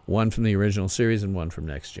uniforms, one from the original series and one from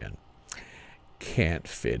Next Gen. Can't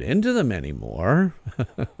fit into them anymore.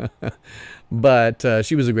 But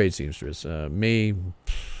she was a great seamstress. Buttons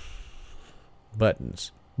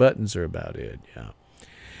are about it. Yeah.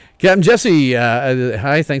 Captain Jesse,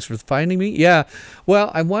 hi, thanks for finding me. Yeah, well,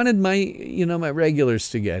 I wanted my regulars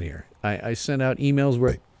to get here. I sent out emails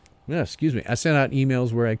where I sent out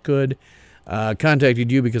emails where I could.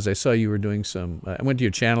 Contacted you because I saw you were doing some. I went to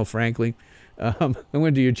your channel, frankly. I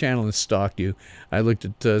went to your channel and stalked you. I looked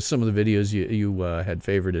at some of the videos you had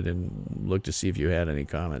favorited and looked to see if you had any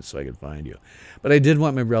comments so I could find you. But I did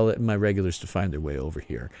want my regulars to find their way over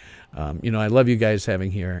here. I love you guys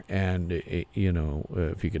having here, and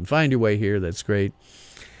if you can find your way here, that's great.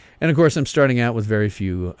 And of course, I'm starting out with very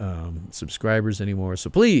few subscribers anymore,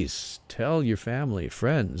 so please tell your family,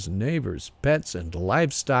 friends, neighbors, pets, and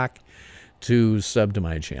livestock to sub to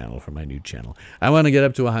my channel for my new channel. I want to get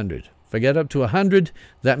up to 100. If I get up to 100,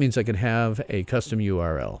 that means I can have a custom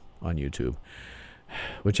URL on YouTube,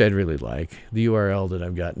 which I'd really like. The URL that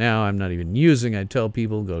I've got now, I'm not even using. I tell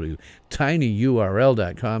people go to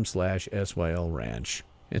tinyurl.com/SYLRanch.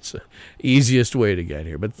 It's the easiest way to get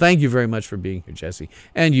here. But thank you very much for being here, Jesse.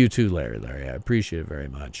 And you too, Larry. I appreciate it very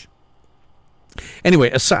much. Anyway,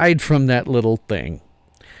 aside from that little thing,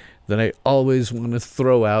 that I always want to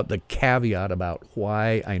throw out the caveat about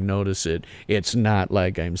why I notice it. It's not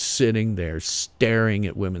like I'm sitting there staring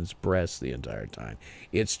at women's breasts the entire time.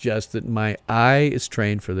 It's just that my eye is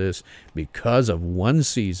trained for this because of one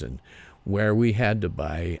season where we had to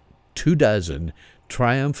buy 2 dozen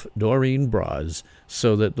Triumph Doreen bras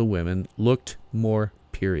so that the women looked more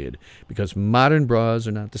period. Because modern bras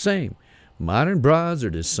are not the same. Modern bras are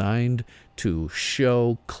designed to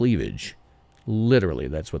show cleavage. Literally,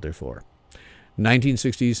 that's what they're for.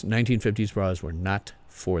 1960s, 1950s bras were not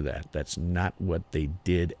for that. That's not what they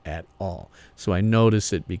did at all. So I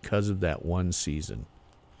notice it because of that one season.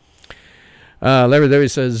 Larry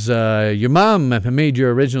says, your mom made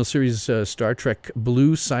your original series Star Trek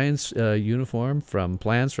Blue Science uniform from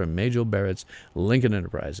plans from Majel Barrett's Lincoln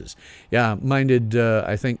Enterprises. Yeah, mine did,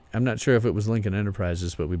 I think, I'm not sure if it was Lincoln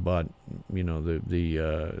Enterprises, but we bought,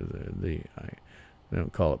 I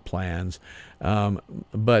don't call it plans.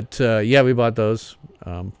 But we bought those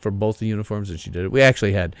for both the uniforms that she did. We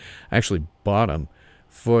actually bought them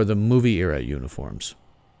for the movie era uniforms.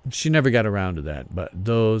 She never got around to that, but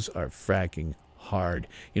those are fracking hard.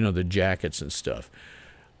 The jackets and stuff.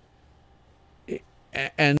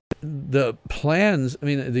 And the plans,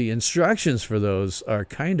 the instructions for those are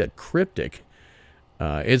kind of cryptic.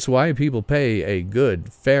 It's why people pay a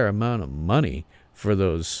good, fair amount of money for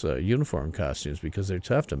those uniform costumes, because they're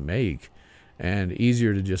tough to make and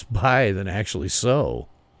easier to just buy than actually sew.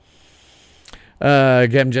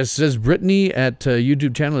 Again, just says Brittany at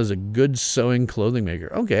YouTube channel is a good sewing clothing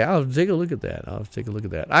maker. Okay, I'll take a look at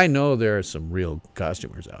that. I know there are some real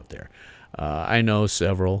costumers out there. I know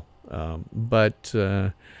several, but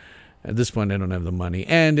at this point I don't have the money.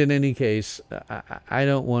 And in any case, I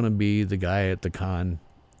don't want to be the guy at the con,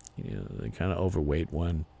 the kind of overweight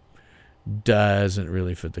one. Doesn't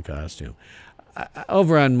really fit the costume.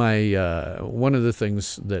 over on my one of the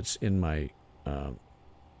things that's in my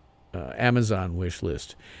Amazon wish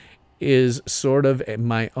list is sort of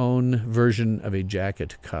my own version of a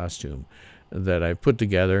jacket costume that I've put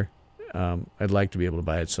together. I'd like to be able to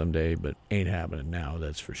buy it someday, but ain't happening now,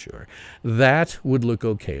 that's for sure. That would look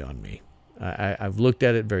okay on me. I've looked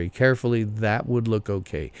at it very carefully. That would look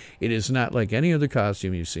okay. It is not like any other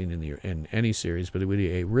costume you've seen in any series, but it would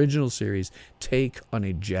be an original series take on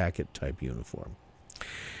a jacket type uniform.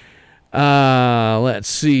 Let's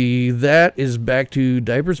see. That is back to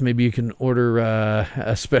diapers. Maybe you can order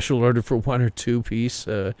a special order for 1 or 2 piece.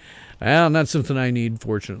 Well, not something I need,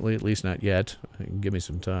 fortunately, at least not yet. Give me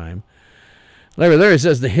some time. Larry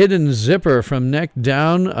says the hidden zipper from neck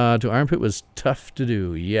down to armpit was tough to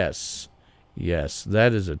do. Yes,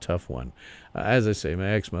 that is a tough one. As I say, my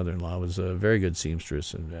ex-mother-in-law was a very good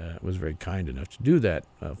seamstress and was very kind enough to do that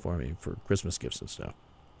for me for Christmas gifts and stuff.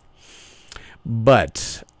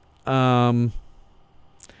 But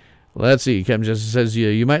let's see. Kevin Justice says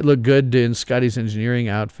you might look good in Scotty's engineering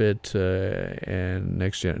outfit and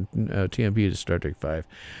next gen TMP to Star Trek 5.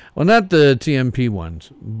 Well, not the TMP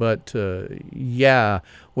ones, but yeah,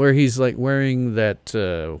 where he's like wearing that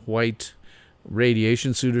white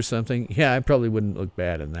radiation suit or something. Yeah, I probably wouldn't look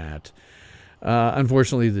bad in that.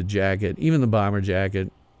 Unfortunately, the jacket, even the bomber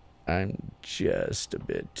jacket, I'm just a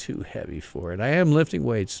bit too heavy for it. I am lifting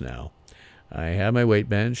weights now. I have my weight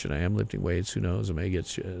bench, and I am lifting weights. Who knows? I may get,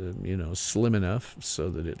 slim enough so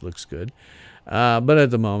that it looks good. But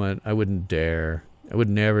at the moment, I wouldn't dare. I would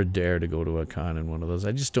never dare to go to a con in one of those.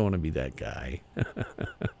 I just don't want to be that guy.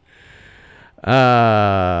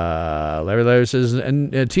 Larry says,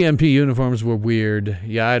 and TMP uniforms were weird.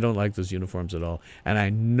 Yeah, I don't like those uniforms at all. And I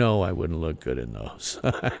know I wouldn't look good in those.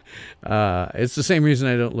 It's the same reason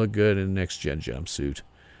I don't look good in Next Gen jumpsuit.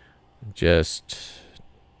 Just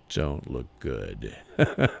don't look good.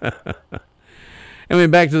 Anyway,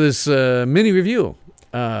 back to this mini review.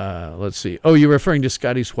 Let's see. Oh, you're referring to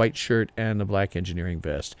Scotty's white shirt and the black engineering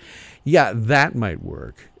vest. Yeah, that might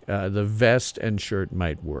work. The vest and shirt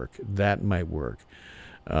might work. That might work.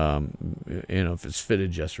 If it's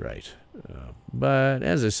fitted just right. But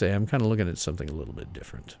as I say, I'm kind of looking at something a little bit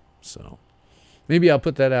different. So maybe I'll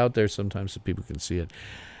put that out there sometime so people can see it.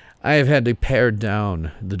 I have had to pare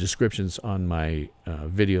down the descriptions on my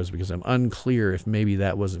videos because I'm unclear if maybe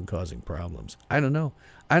that wasn't causing problems. I don't know.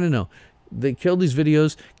 They killed these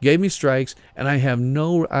videos, gave me strikes, and I have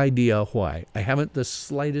no idea why. I haven't the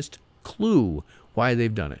slightest clue why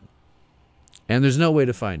they've done it. And there's no way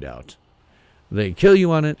to find out. They kill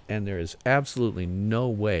you on it, and there is absolutely no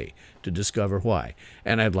way to discover why.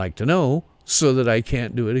 And I'd like to know so that I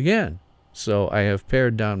can't do it again. So I have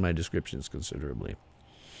pared down my descriptions considerably.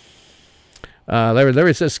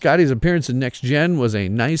 Larry says Scotty's appearance in Next Gen was a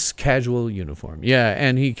nice casual uniform. Yeah,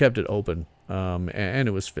 and he kept it open, and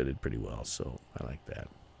it was fitted pretty well, so I like that.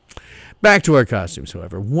 Back to our costumes,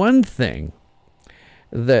 however. One thing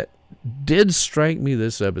that did strike me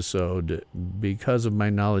this episode because of my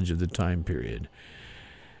knowledge of the time period.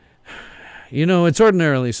 It's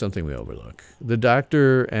ordinarily something we overlook. The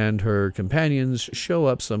doctor and her companions show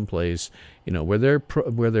up someplace, where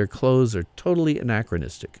their clothes are totally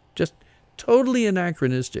anachronistic. Just totally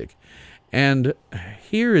anachronistic. And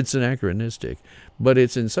here it's anachronistic, but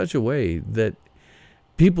it's in such a way that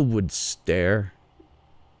people would stare.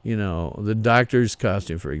 The doctor's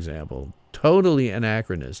costume, for example, totally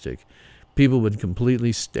anachronistic. People would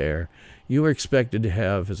completely stare. You were expected to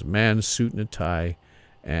have, as a man, suit and a tie,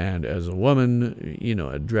 and as a woman,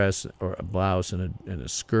 a dress or a blouse and a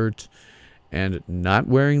skirt, and not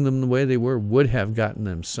wearing them the way they were would have gotten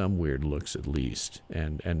them some weird looks at least,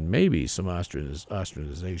 and maybe some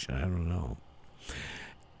ostracization. I don't know.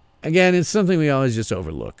 Again, it's something we always just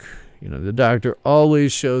overlook. The doctor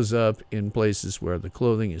always shows up in places where the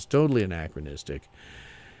clothing is totally anachronistic.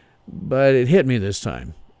 But it hit me this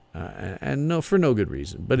time, and for no good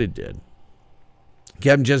reason, but it did.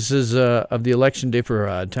 Captain Jess says of the election day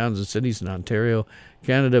for towns and cities in Ontario,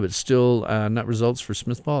 Canada, but still not results for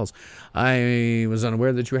Smith Falls. I was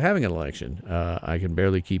unaware that you were having an election. I can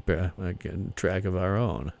barely keep track of our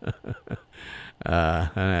own.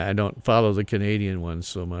 I don't follow the Canadian ones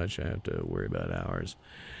so much. I have to worry about ours.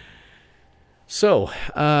 So,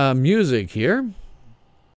 music here.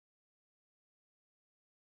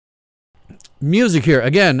 Music here,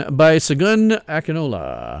 again, by Segun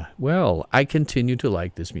Akinola. Well, I continue to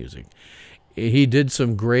like this music. He did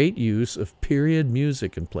some great use of period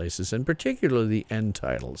music in places, and particularly the end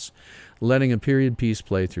titles. Letting a period piece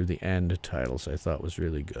play through the end titles I thought was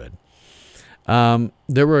really good.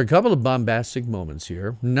 There were a couple of bombastic moments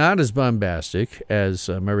here. Not as bombastic as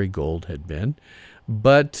Murray Gold had been,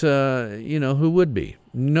 but, who would be?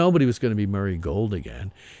 Nobody was going to be Murray Gold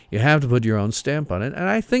again. You have to put your own stamp on it, and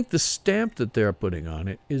I think the stamp that they're putting on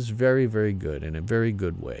it is very, very good, in a very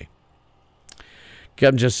good way.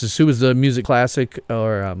 Captain Justice, who was the music classic,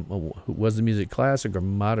 or who was the music classic or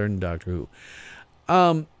modern Doctor Who?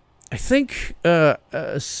 I think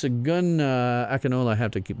Segun Akinola, I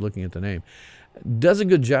have to keep looking at the name, does a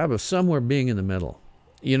good job of somewhere being in the middle.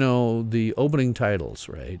 The opening titles,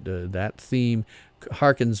 right? That theme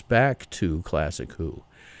harkens back to Classic Who.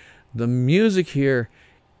 The music here,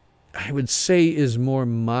 I would say, is more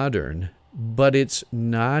modern, but it's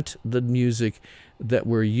not the music that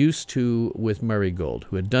we're used to with Murray Gold,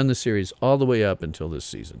 who had done the series all the way up until this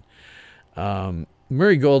season.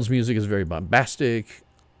 Murray Gold's music is very bombastic,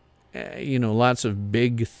 lots of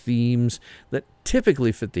big themes that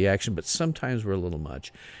typically fit the action, but sometimes were a little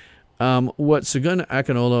much. What Segun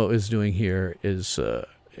Akinola is doing here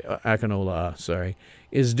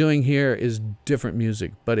is different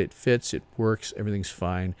music, but it fits, it works, everything's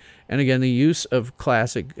fine. And again, the use of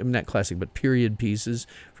not classic, but period pieces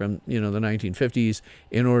from, the 1950s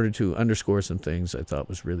in order to underscore some things I thought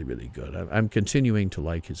was really, really good. I'm continuing to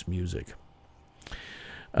like his music.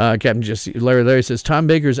 Captain Jesse Larry says, Tom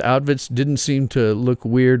Baker's outfits didn't seem to look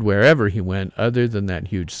weird wherever he went, other than that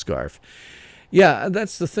huge scarf. Yeah,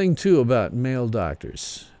 that's the thing, too, about male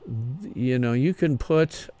doctors. You can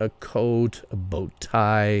put a coat, a bow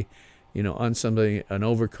tie, on somebody, an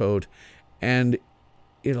overcoat, and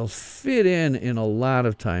it'll fit in a lot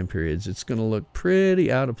of time periods. It's going to look pretty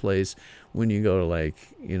out of place when you go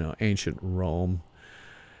to, ancient Rome.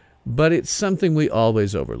 But it's something we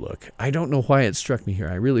always overlook. I don't know why it struck me here.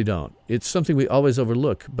 I really don't. It's something we always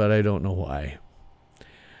overlook, but I don't know why.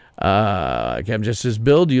 Captain just says,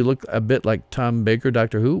 Bill, do you look a bit like Tom Baker,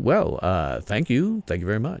 Doctor Who? Well, thank you. Thank you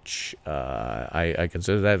very much. I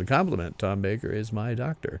consider that a compliment. Tom Baker is my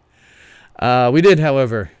doctor. We did,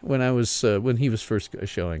 however, when he was first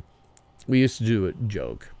showing, we used to do a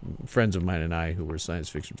joke. Friends of mine and I who were science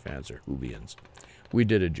fiction fans or Whovians, we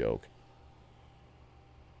did a joke.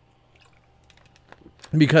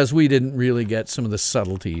 Because we didn't really get some of the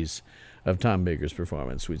subtleties of Tom Baker's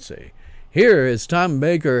performance, we'd say, here is Tom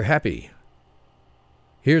Baker happy.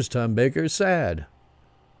 Here's Tom Baker sad.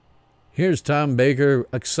 Here's Tom Baker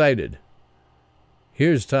excited.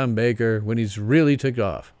 Here's Tom Baker when he's really ticked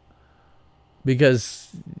off. Because,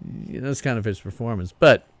 that's kind of his performance.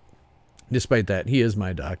 But despite that, he is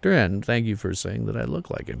my doctor, and thank you for saying that I look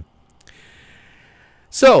like him.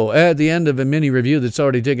 So, at the end of a mini review that's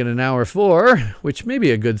already taken an hour 4, which may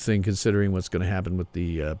be a good thing considering what's going to happen with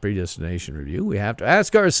the Predestination review, we have to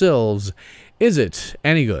ask ourselves, is it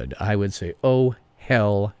any good? I would say, oh,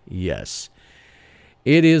 hell yes.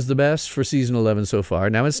 It is the best for Season 11 so far.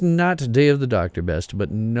 Now, it's not Day of the Doctor best,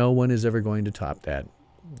 but no one is ever going to top that.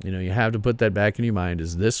 You have to put that back in your mind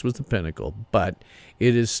as this was the pinnacle, but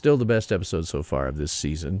it is still the best episode so far of this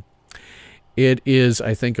season. It is,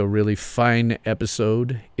 I think, a really fine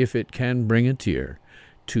episode if it can bring a tear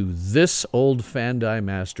to this old Fandi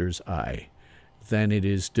master's eye. Then it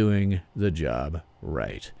is doing the job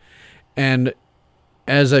right. And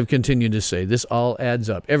as I've continued to say, this all adds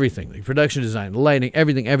up. Everything, the production design, the lighting,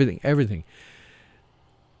 everything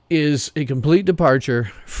is a complete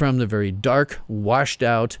departure from the very dark, washed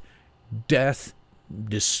out, death,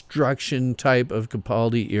 destruction type of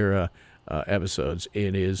Capaldi era episodes.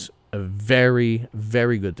 It is a very,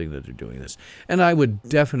 very good thing that they're doing this. And I would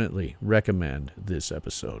definitely recommend this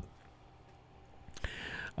episode.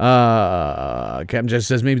 Captain Jess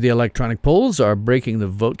says maybe the electronic polls are breaking the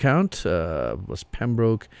vote count. Was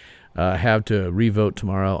Pembroke have to re-vote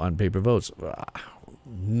tomorrow on paper votes?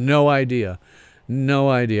 No idea.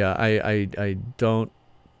 I don't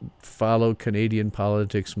follow Canadian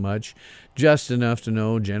politics much, just enough to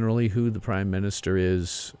know generally who the prime minister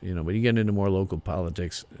is. When you get into more local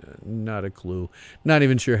politics, not a clue. Not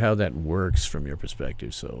even sure how that works from your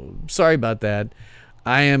perspective. So sorry about that.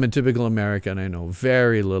 I am a typical American. I know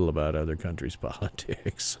very little about other countries'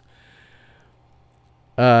 politics.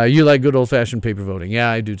 You like good old-fashioned paper voting? Yeah,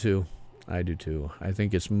 I do too. I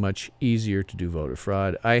think it's much easier to do voter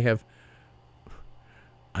fraud. I have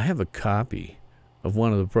a copy of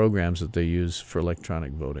one of the programs that they use for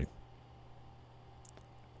electronic voting.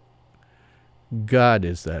 God,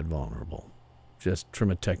 is that vulnerable. Just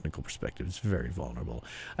from a technical perspective, it's very vulnerable.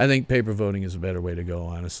 I think paper voting is a better way to go,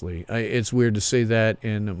 honestly. It's weird to say that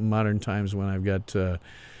in modern times when I've got so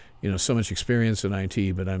much experience in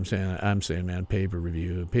IT, but I'm saying, man, paper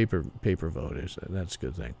vote, that's a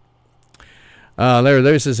good thing.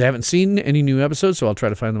 Larry says, I haven't seen any new episodes, so I'll try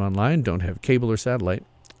to find them online. Don't have cable or satellite.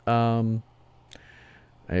 I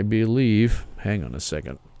believe, hang on a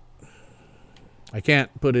second. I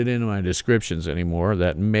can't put it in my descriptions anymore.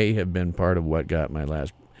 That may have been part of what got my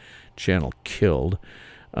last channel killed.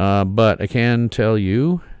 But I can tell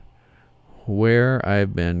you where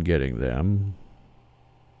I've been getting them.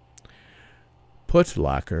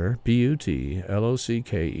 Putlocker, Putlocker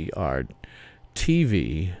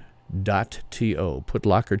TV.to,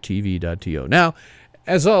 putlockertv.to. Now,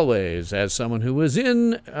 as always, as someone who was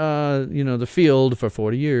in the field for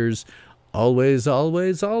 40 years, always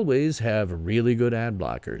have really good ad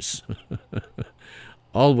blockers.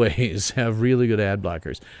 Always have really good ad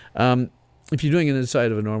blockers. If you're doing it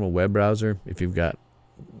inside of a normal web browser, if you've got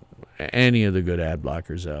any of the good ad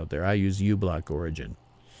blockers out there, I use uBlock Origin.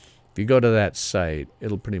 If you go to that site,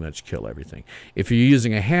 it'll pretty much kill everything. If you're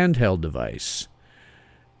using a handheld device,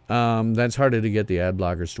 that's harder to get the ad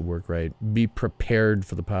blockers to work right. Be prepared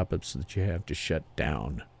for the pop-ups that you have to shut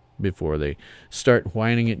down before they start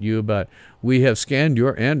whining at you about, we have scanned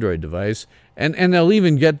your Android device, and they'll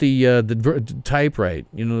even get the type right.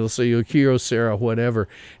 They'll say your Kyocera whatever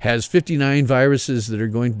has 59 viruses that are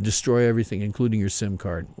going to destroy everything, including your SIM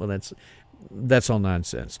card. Well, that's all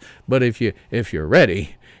nonsense. But if you're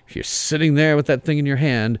ready, if you're sitting there with that thing in your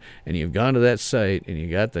hand and you've gone to that site and you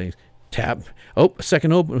got things, tap,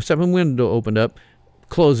 second window opened up,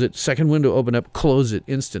 close it, second window opened up, close it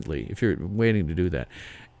instantly if you're waiting to do that.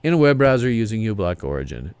 In a web browser using uBlock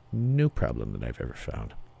Origin, no problem that I've ever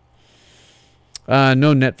found.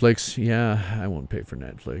 No Netflix. Yeah, I won't pay for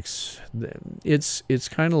Netflix. It's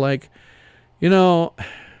kind of like,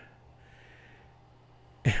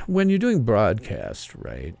 when you're doing broadcast,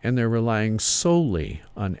 right, and they're relying solely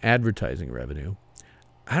on advertising revenue,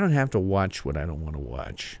 I don't have to watch what I don't want to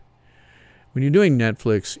watch. When you're doing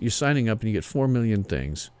Netflix, you're signing up and you get 4 million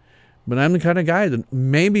things. But I'm the kind of guy that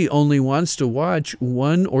maybe only wants to watch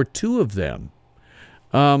 1 or 2 of them.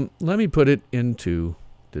 Let me put it into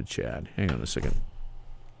the chat. Hang on a second.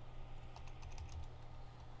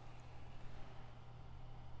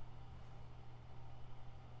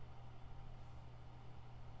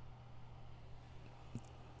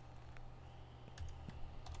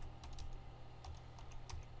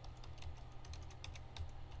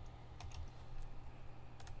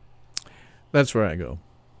 That's where I go.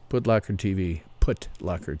 Putlocker TV,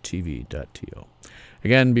 putlockertv.to.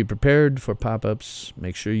 Again, be prepared for pop-ups.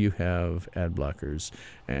 Make sure you have ad blockers.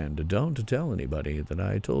 And don't tell anybody that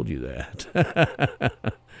I told you that.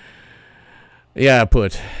 Yeah,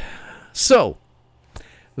 So,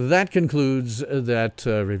 that concludes that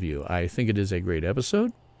review. I think it is a great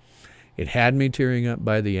episode. It had me tearing up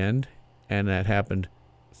by the end, and that happened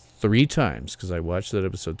 3 times, because I watched that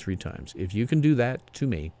episode 3 times. If you can do that to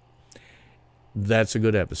me, that's a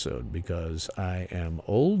good episode, because I am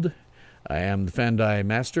old. I am the Fandi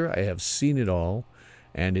master. I have seen it all,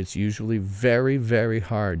 and it's usually very, very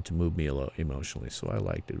hard to move me emotionally. So I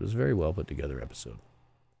liked it. It was a very well put together episode.